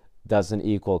bowl doesn't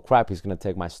equal crap, he's going to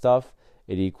take my stuff.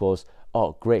 It equals,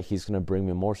 oh great, he's going to bring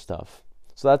me more stuff.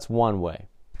 So that's one way.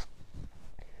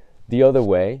 The other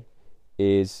way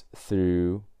is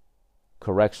through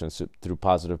corrections, through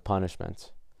positive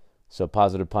punishment. So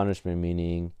positive punishment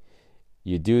meaning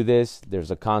you do this,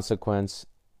 there's a consequence,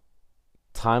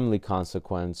 timely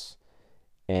consequence,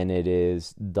 and it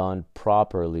is done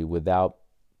properly without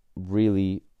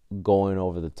really going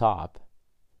over the top,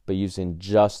 but using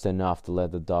just enough to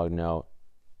let the dog know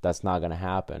that's not going to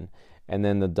happen. And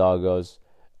then the dog goes,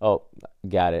 oh,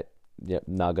 got it. Yep,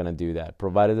 not going to do that.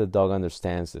 Provided the dog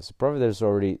understands this. Provided there's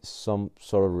already some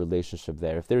sort of relationship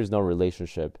there. If there is no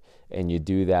relationship and you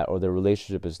do that, or the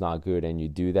relationship is not good and you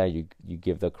do that, you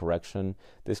give the correction,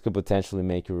 this could potentially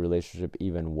make your relationship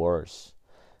even worse.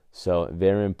 So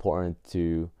very important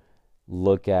to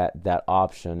look at that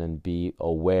option and be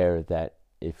aware that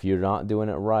if you're not doing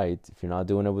it right, if you're not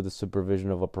doing it with the supervision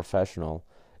of a professional,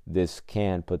 this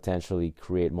can potentially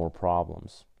create more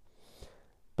problems.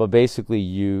 But basically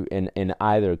you, in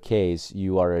either case,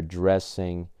 you are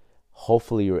addressing,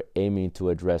 hopefully you're aiming to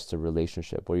address the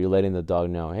relationship where you're letting the dog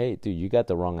know, hey dude, you got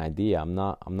the wrong idea. I'm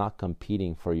not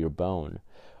competing for your bone.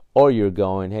 Or you're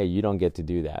going, hey, you don't get to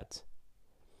do that.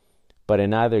 But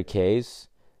in either case,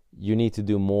 you need to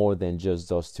do more than just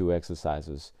those two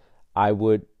exercises. I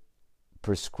would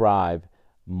prescribe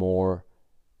more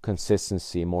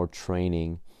consistency, more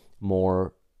training,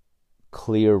 more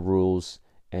clear rules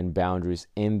and boundaries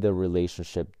in the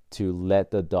relationship to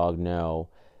let the dog know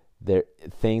that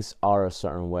things are a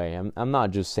certain way. I'm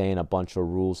not just saying a bunch of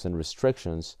rules and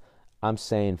restrictions. I'm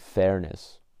saying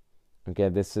fairness. Okay,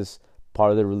 this is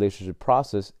part of the relationship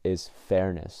process is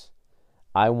fairness.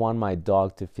 I want my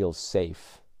dog to feel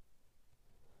safe.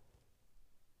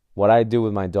 What I do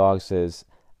with my dogs is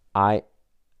I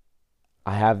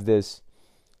have this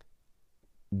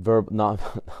not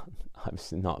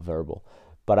obviously not verbal,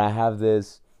 but I have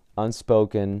this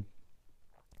unspoken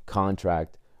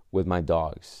contract with my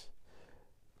dogs.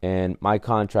 And my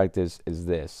contract is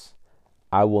this.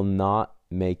 I will not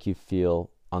make you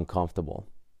feel uncomfortable.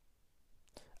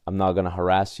 I'm not going to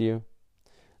harass you.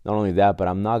 Not only that, but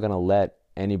I'm not going to let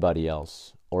anybody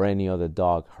else or any other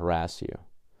dog harass you.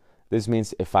 This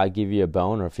means if I give you a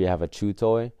bone or if you have a chew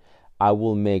toy, I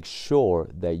will make sure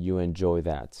that you enjoy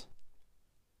that.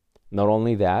 Not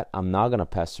only that, I'm not going to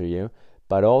pester you,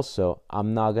 but also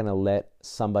I'm not going to let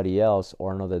somebody else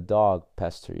or another dog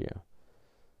pester you.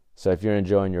 So if you're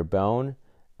enjoying your bone,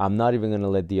 I'm not even going to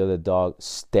let the other dog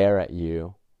stare at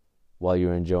you while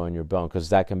you're enjoying your bone, because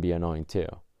that can be annoying too.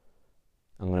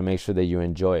 I'm going to make sure that you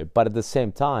enjoy it. But at the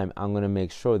same time, I'm going to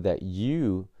make sure that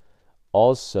you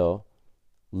also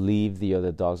leave the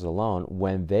other dogs alone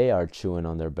when they are chewing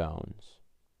on their bones.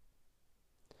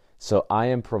 So I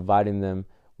am providing them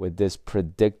with this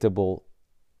predictable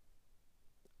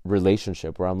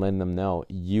relationship where I'm letting them know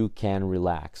you can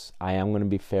relax. I am going to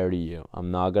be fair to you.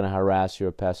 I'm not going to harass you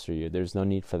or pester you. There's no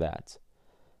need for that.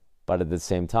 But at the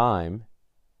same time,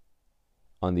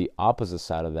 on the opposite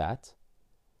side of that,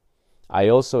 I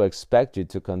also expect you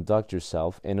to conduct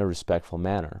yourself in a respectful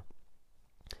manner.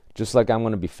 Just like I'm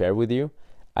going to be fair with you,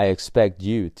 I expect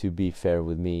you to be fair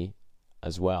with me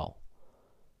as well.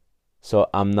 So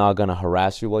I'm not going to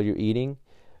harass you while you're eating,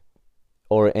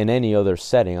 or in any other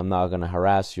setting. I'm not going to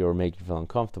harass you or make you feel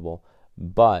uncomfortable.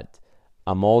 But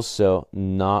I'm also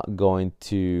not going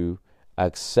to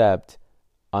accept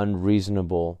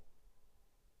unreasonable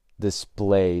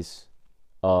displays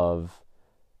of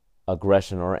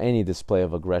aggression or any display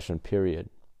of aggression, period.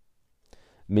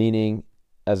 Meaning,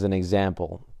 as an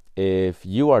example, if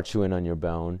you are chewing on your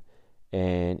bone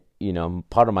and,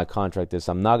 part of my contract is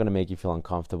I'm not going to make you feel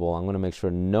uncomfortable. I'm going to make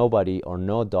sure nobody or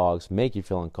no dogs make you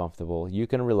feel uncomfortable. You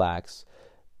can relax.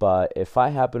 But if I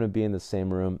happen to be in the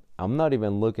same room, I'm not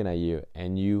even looking at you,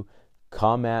 and you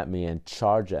come at me and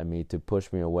charge at me to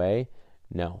push me away,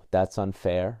 no, that's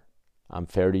unfair. I'm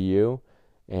fair to you.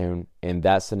 And in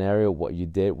that scenario, what you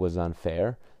did was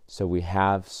unfair. So we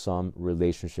have some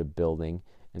relationship building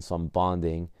and some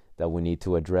bonding that we need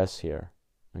to address here.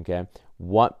 Okay?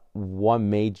 What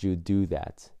made you do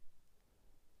that?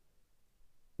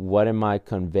 What am I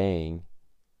conveying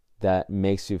that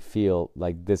makes you feel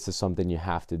like this is something you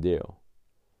have to do?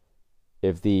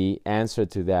 If the answer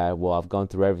to that, well, I've gone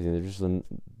through everything, there's just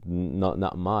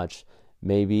not much.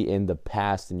 Maybe in the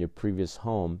past, in your previous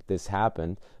home, this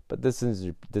happened, but this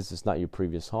is not your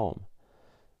previous home.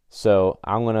 So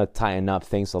I'm going to tighten up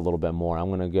things a little bit more. I'm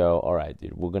going to go, all right,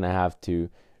 dude, we're going to have to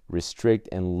restrict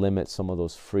and limit some of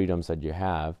those freedoms that you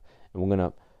have. And we're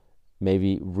going to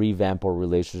maybe revamp our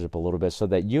relationship a little bit so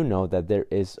that you know that there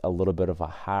is a little bit of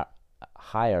a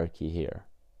hierarchy here.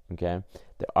 Okay?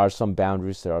 There are some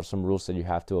boundaries, there are some rules that you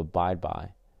have to abide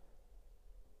by.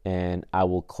 And I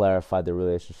will clarify the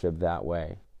relationship that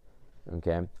way.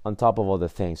 Okay? On top of other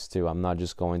things too, I'm not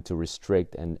just going to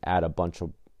restrict and add a bunch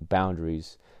of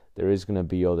boundaries. There is going to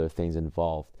be other things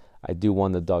involved. I do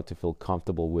want the dog to feel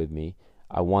comfortable with me.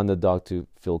 I want the dog to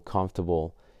feel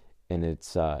comfortable in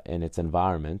its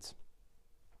environment.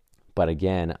 But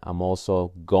again, I'm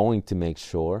also going to make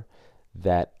sure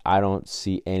that I don't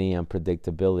see any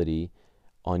unpredictability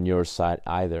on your side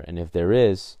either. And if there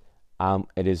is,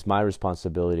 it is my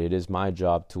responsibility, it is my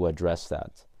job to address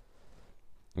that.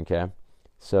 Okay?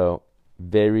 So,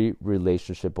 very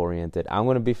relationship oriented. I'm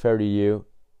going to be fair to you.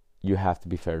 You have to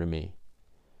be fair to me.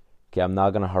 Okay? I'm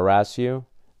not going to harass you.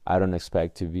 I don't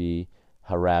expect to be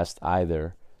harassed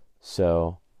either.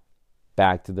 So,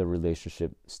 back to the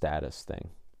relationship status thing.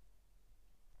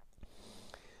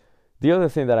 The other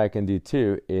thing that I can do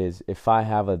too is if I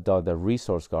have a dog that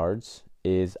resource guards,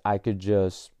 is I could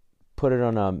just put it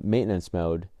on a maintenance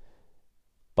mode.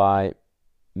 By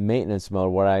maintenance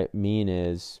mode, what I mean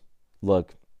is,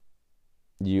 look,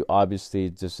 you obviously,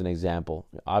 just an example,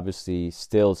 obviously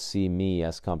still see me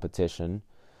as competition.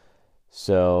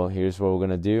 So here's what we're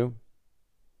gonna do.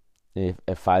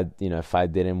 If I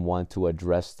didn't want to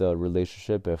address the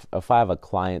relationship, if I have a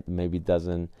client that maybe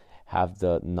doesn't have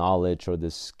the knowledge or the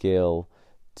skill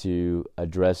to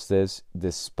address this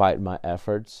despite my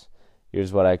efforts,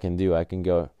 here's what I can do. I can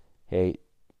go, hey,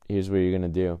 here's what you're going to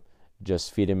do.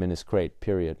 Just feed him in his crate,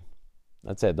 period.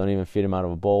 That's it. Don't even feed him out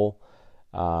of a bowl.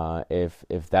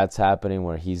 If that's happening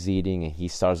where he's eating and he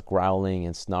starts growling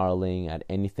and snarling at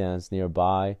anything that's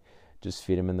nearby, just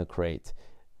feed him in the crate.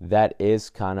 That is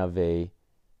kind of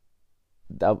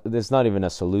that's not even a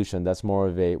solution. That's more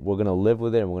of we're going to live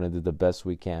with it and we're going to do the best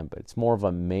we can. But it's more of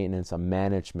a maintenance, a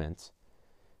management,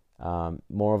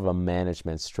 more of a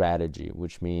management strategy,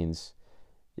 which means,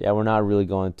 yeah, we're not really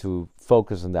going to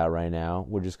focus on that right now.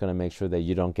 We're just going to make sure that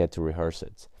you don't get to rehearse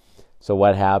it. So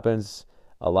what happens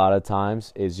a lot of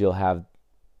times is you'll have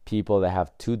people that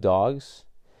have two dogs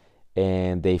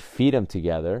and they feed them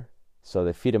together. So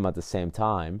they feed them at the same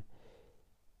time.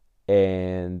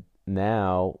 And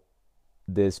now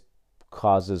this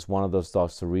causes one of those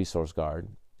dogs to resource guard,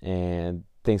 and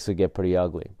things could get pretty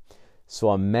ugly. So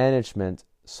a management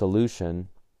solution,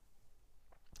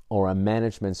 or a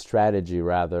management strategy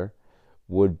rather,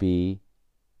 would be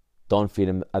don't feed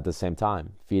them at the same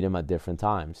time. Feed them at different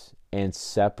times and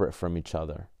separate from each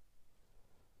other.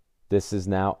 This is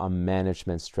now a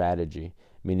management strategy,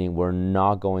 meaning we're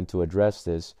not going to address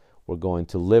this. We're going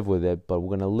to live with it, but we're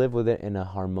going to live with it in a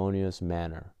harmonious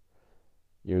manner.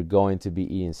 You're going to be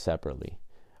eating separately.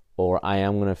 Or I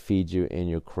am going to feed you in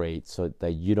your crate so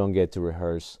that you don't get to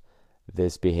rehearse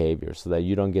this behavior, so that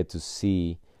you don't get to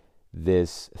see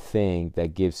this thing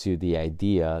that gives you the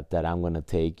idea that I'm going to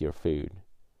take your food.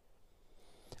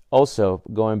 Also,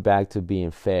 going back to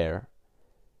being fair,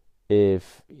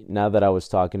 if now that I was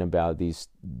talking about these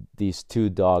two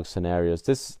dog scenarios,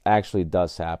 this actually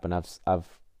does happen.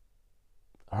 I've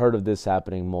heard of this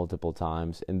happening multiple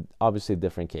times, in obviously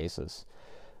different cases.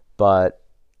 But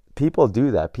people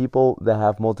do that. People that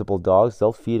have multiple dogs,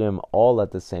 they'll feed them all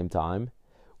at the same time,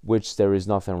 which there is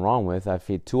nothing wrong with. I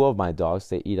feed 2 of my dogs,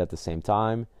 they eat at the same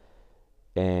time.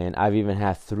 And I've even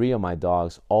had 3 of my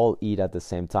dogs all eat at the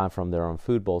same time from their own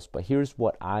food bowls. But here's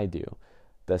what I do.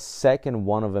 The second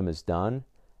one of them is done,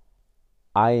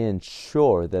 I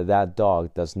ensure that that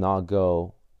dog does not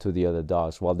go to the other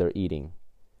dogs while they're eating,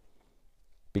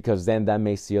 because then that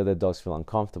makes the other dogs feel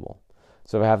uncomfortable.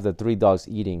 So if I have the 3 dogs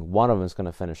eating, one of them is going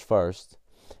to finish first,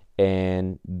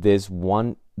 and this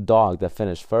one dog that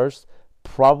finished first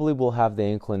probably will have the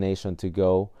inclination to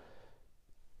go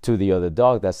to the other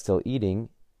dog that's still eating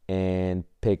and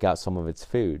pick out some of its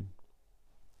food.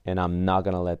 And I'm not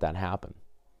going to let that happen.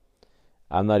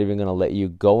 I'm not even going to let you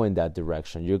go in that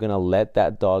direction. You're going to let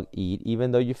that dog eat,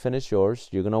 even though you finish yours.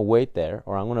 You're going to wait there,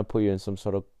 or I'm going to put you in some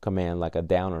sort of command like a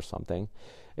down or something,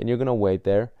 and you're going to wait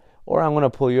there, or I'm going to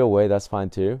pull you away. That's fine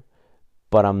too.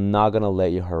 But I'm not going to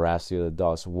let you harass the other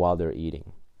dogs while they're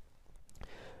eating.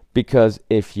 Because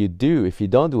if you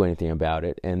don't do anything about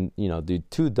it, and the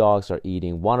 2 dogs are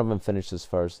eating, one of them finishes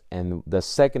first, and the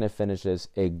second it finishes,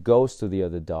 it goes to the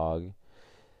other dog.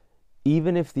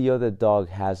 Even if the other dog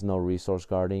has no resource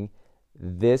guarding,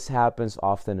 this happens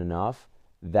often enough,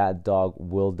 that dog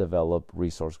will develop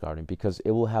resource guarding, because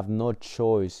it will have no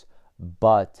choice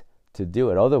but to do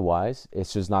it. Otherwise,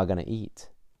 it's just not going to eat.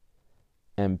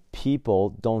 And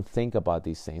people don't think about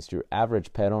these things. Your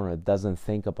average pet owner doesn't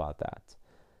think about that.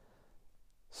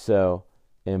 So,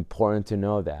 important to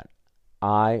know that.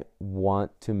 I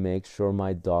want to make sure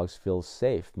my dogs feel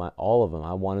safe, all of them.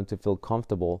 I want them to feel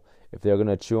comfortable. If they're going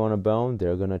to chew on a bone,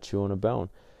 they're going to chew on a bone.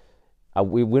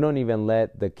 We don't even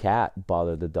let the cat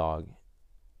bother the dog,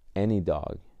 any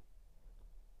dog.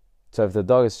 So if the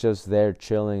dog is just there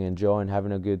chilling, enjoying,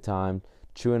 having a good time,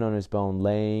 chewing on his bone,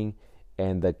 laying,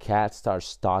 and the cat starts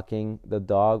stalking the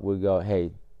dog, we go,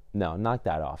 hey, no, knock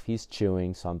that off. He's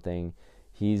chewing something.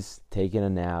 He's taking a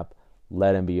nap.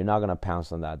 Let him be. You're not going to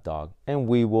pounce on that dog. And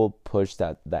we will push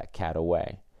that cat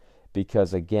away.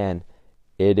 Because, again,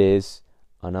 it is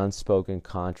an unspoken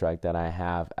contract that I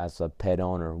have as a pet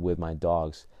owner with my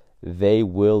dogs. They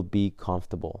will be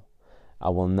comfortable. I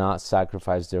will not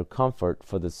sacrifice their comfort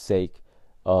for the sake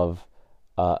of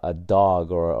a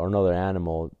dog or another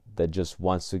animal that just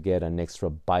wants to get an extra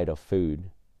bite of food.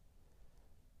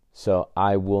 So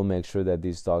I will make sure that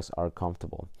these dogs are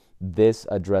comfortable. This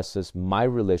addresses my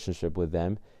relationship with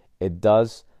them. It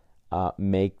does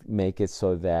make it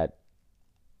so that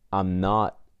I'm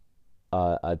not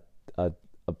a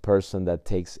person that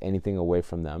takes anything away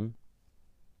from them,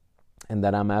 and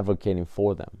that I'm advocating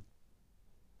for them.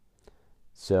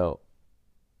 So,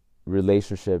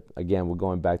 relationship, again, we're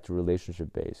going back to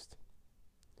relationship based.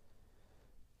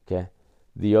 Okay.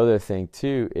 The other thing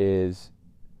too is,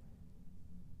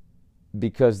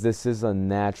 because this is a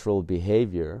natural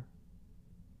behavior,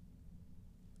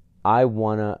 I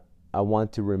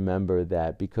want to remember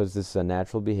that because this is a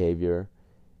natural behavior,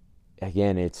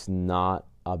 again, it's not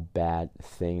a bad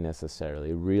thing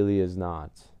necessarily. It really is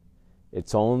not.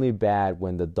 It's only bad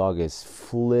when the dog is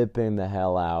flipping the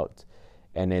hell out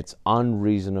and it's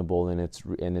unreasonable in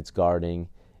its guarding,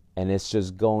 and it's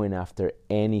just going after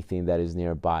anything that is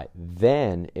nearby.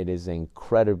 Then it is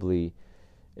incredibly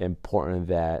important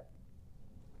that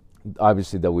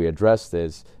obviously that we address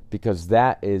this, because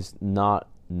that is not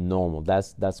normal.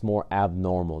 That's more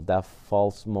abnormal. That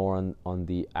falls more on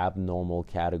the abnormal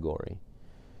category,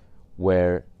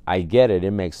 where I get it,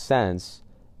 it makes sense,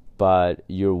 but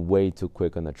you're way too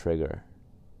quick on the trigger.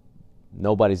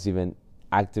 Nobody's even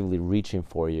actively reaching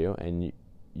for you, and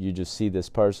you just see this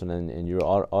person and you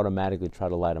automatically try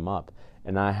to light them up.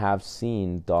 And I have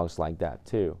seen dogs like that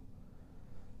too.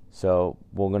 So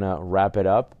we're going to wrap it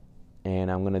up.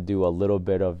 and I'm going to do a little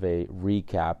bit of a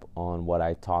recap on what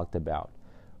I talked about.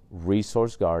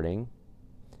 Resource guarding.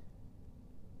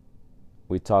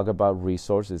 We talk about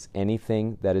resources,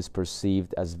 anything that is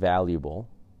perceived as valuable.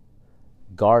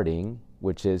 Guarding,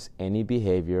 which is any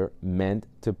behavior meant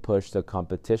to push the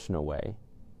competition away,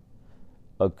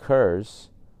 occurs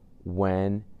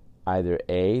when either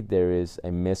A, there is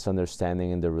a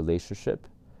misunderstanding in the relationship,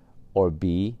 or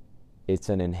B, it's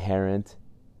an inherent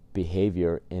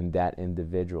behavior in that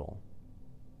individual.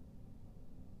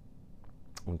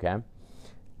 Okay?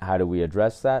 How do we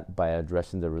address that? By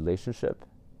addressing the relationship.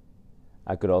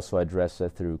 I could also address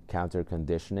it through counter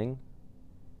conditioning,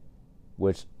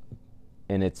 which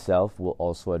in itself will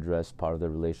also address part of the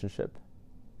relationship.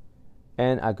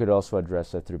 And I could also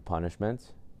address it through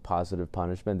punishment, positive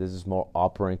punishment. This is more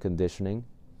operant conditioning.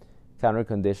 Counter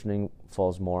conditioning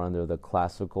falls more under the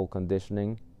classical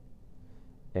conditioning,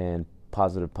 and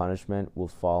positive punishment will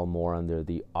fall more under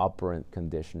the operant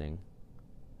conditioning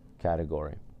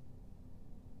category.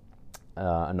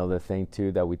 Another thing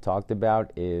too that we talked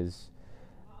about is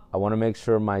I want to make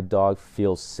sure my dog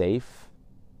feels safe.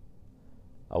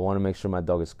 I want to make sure my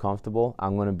dog is comfortable.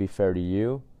 I'm going to be fair to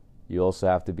you. You also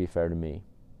have to be fair to me.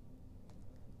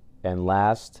 And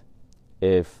last,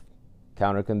 if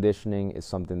counter conditioning is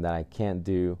something that I can't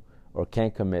do or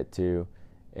can't commit to,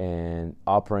 and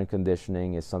operant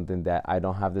conditioning is something that I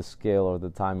don't have the skill or the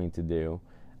timing to do,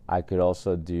 I could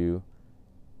also do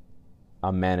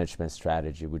a management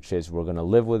strategy, which is we're going to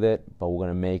live with it, but we're going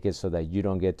to make it so that you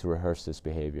don't get to rehearse this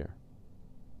behavior.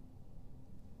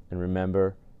 And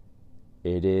remember,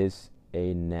 it's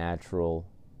a natural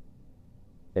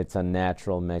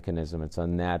mechanism. It's a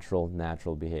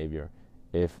natural behavior.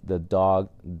 If the dog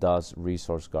does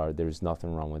resource guard, there is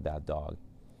nothing wrong with that dog.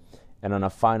 And on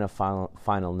a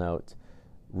final note,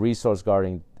 resource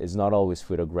guarding is not always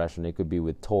with aggression. It could be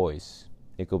with toys.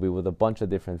 It could be with a bunch of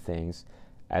different things,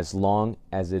 as long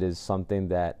as it is something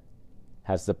that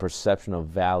has the perception of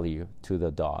value to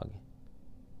the dog.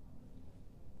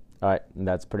 All right, and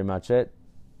that's pretty much it.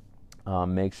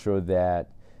 Make sure that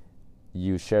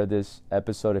you share this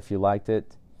episode if you liked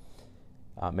it.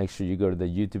 Make sure you go to the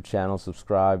YouTube channel,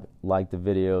 subscribe, like the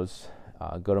videos,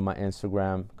 go to my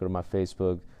Instagram, go to my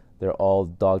Facebook. They're all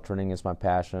dog training is my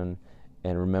passion.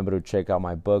 And remember to check out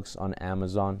my books on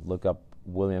Amazon. Look up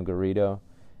William Garrido.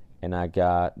 And I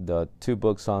got the 2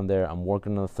 books on there. I'm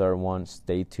working on the 3rd one.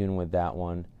 Stay tuned with that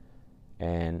one.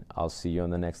 And I'll see you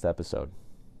on the next episode.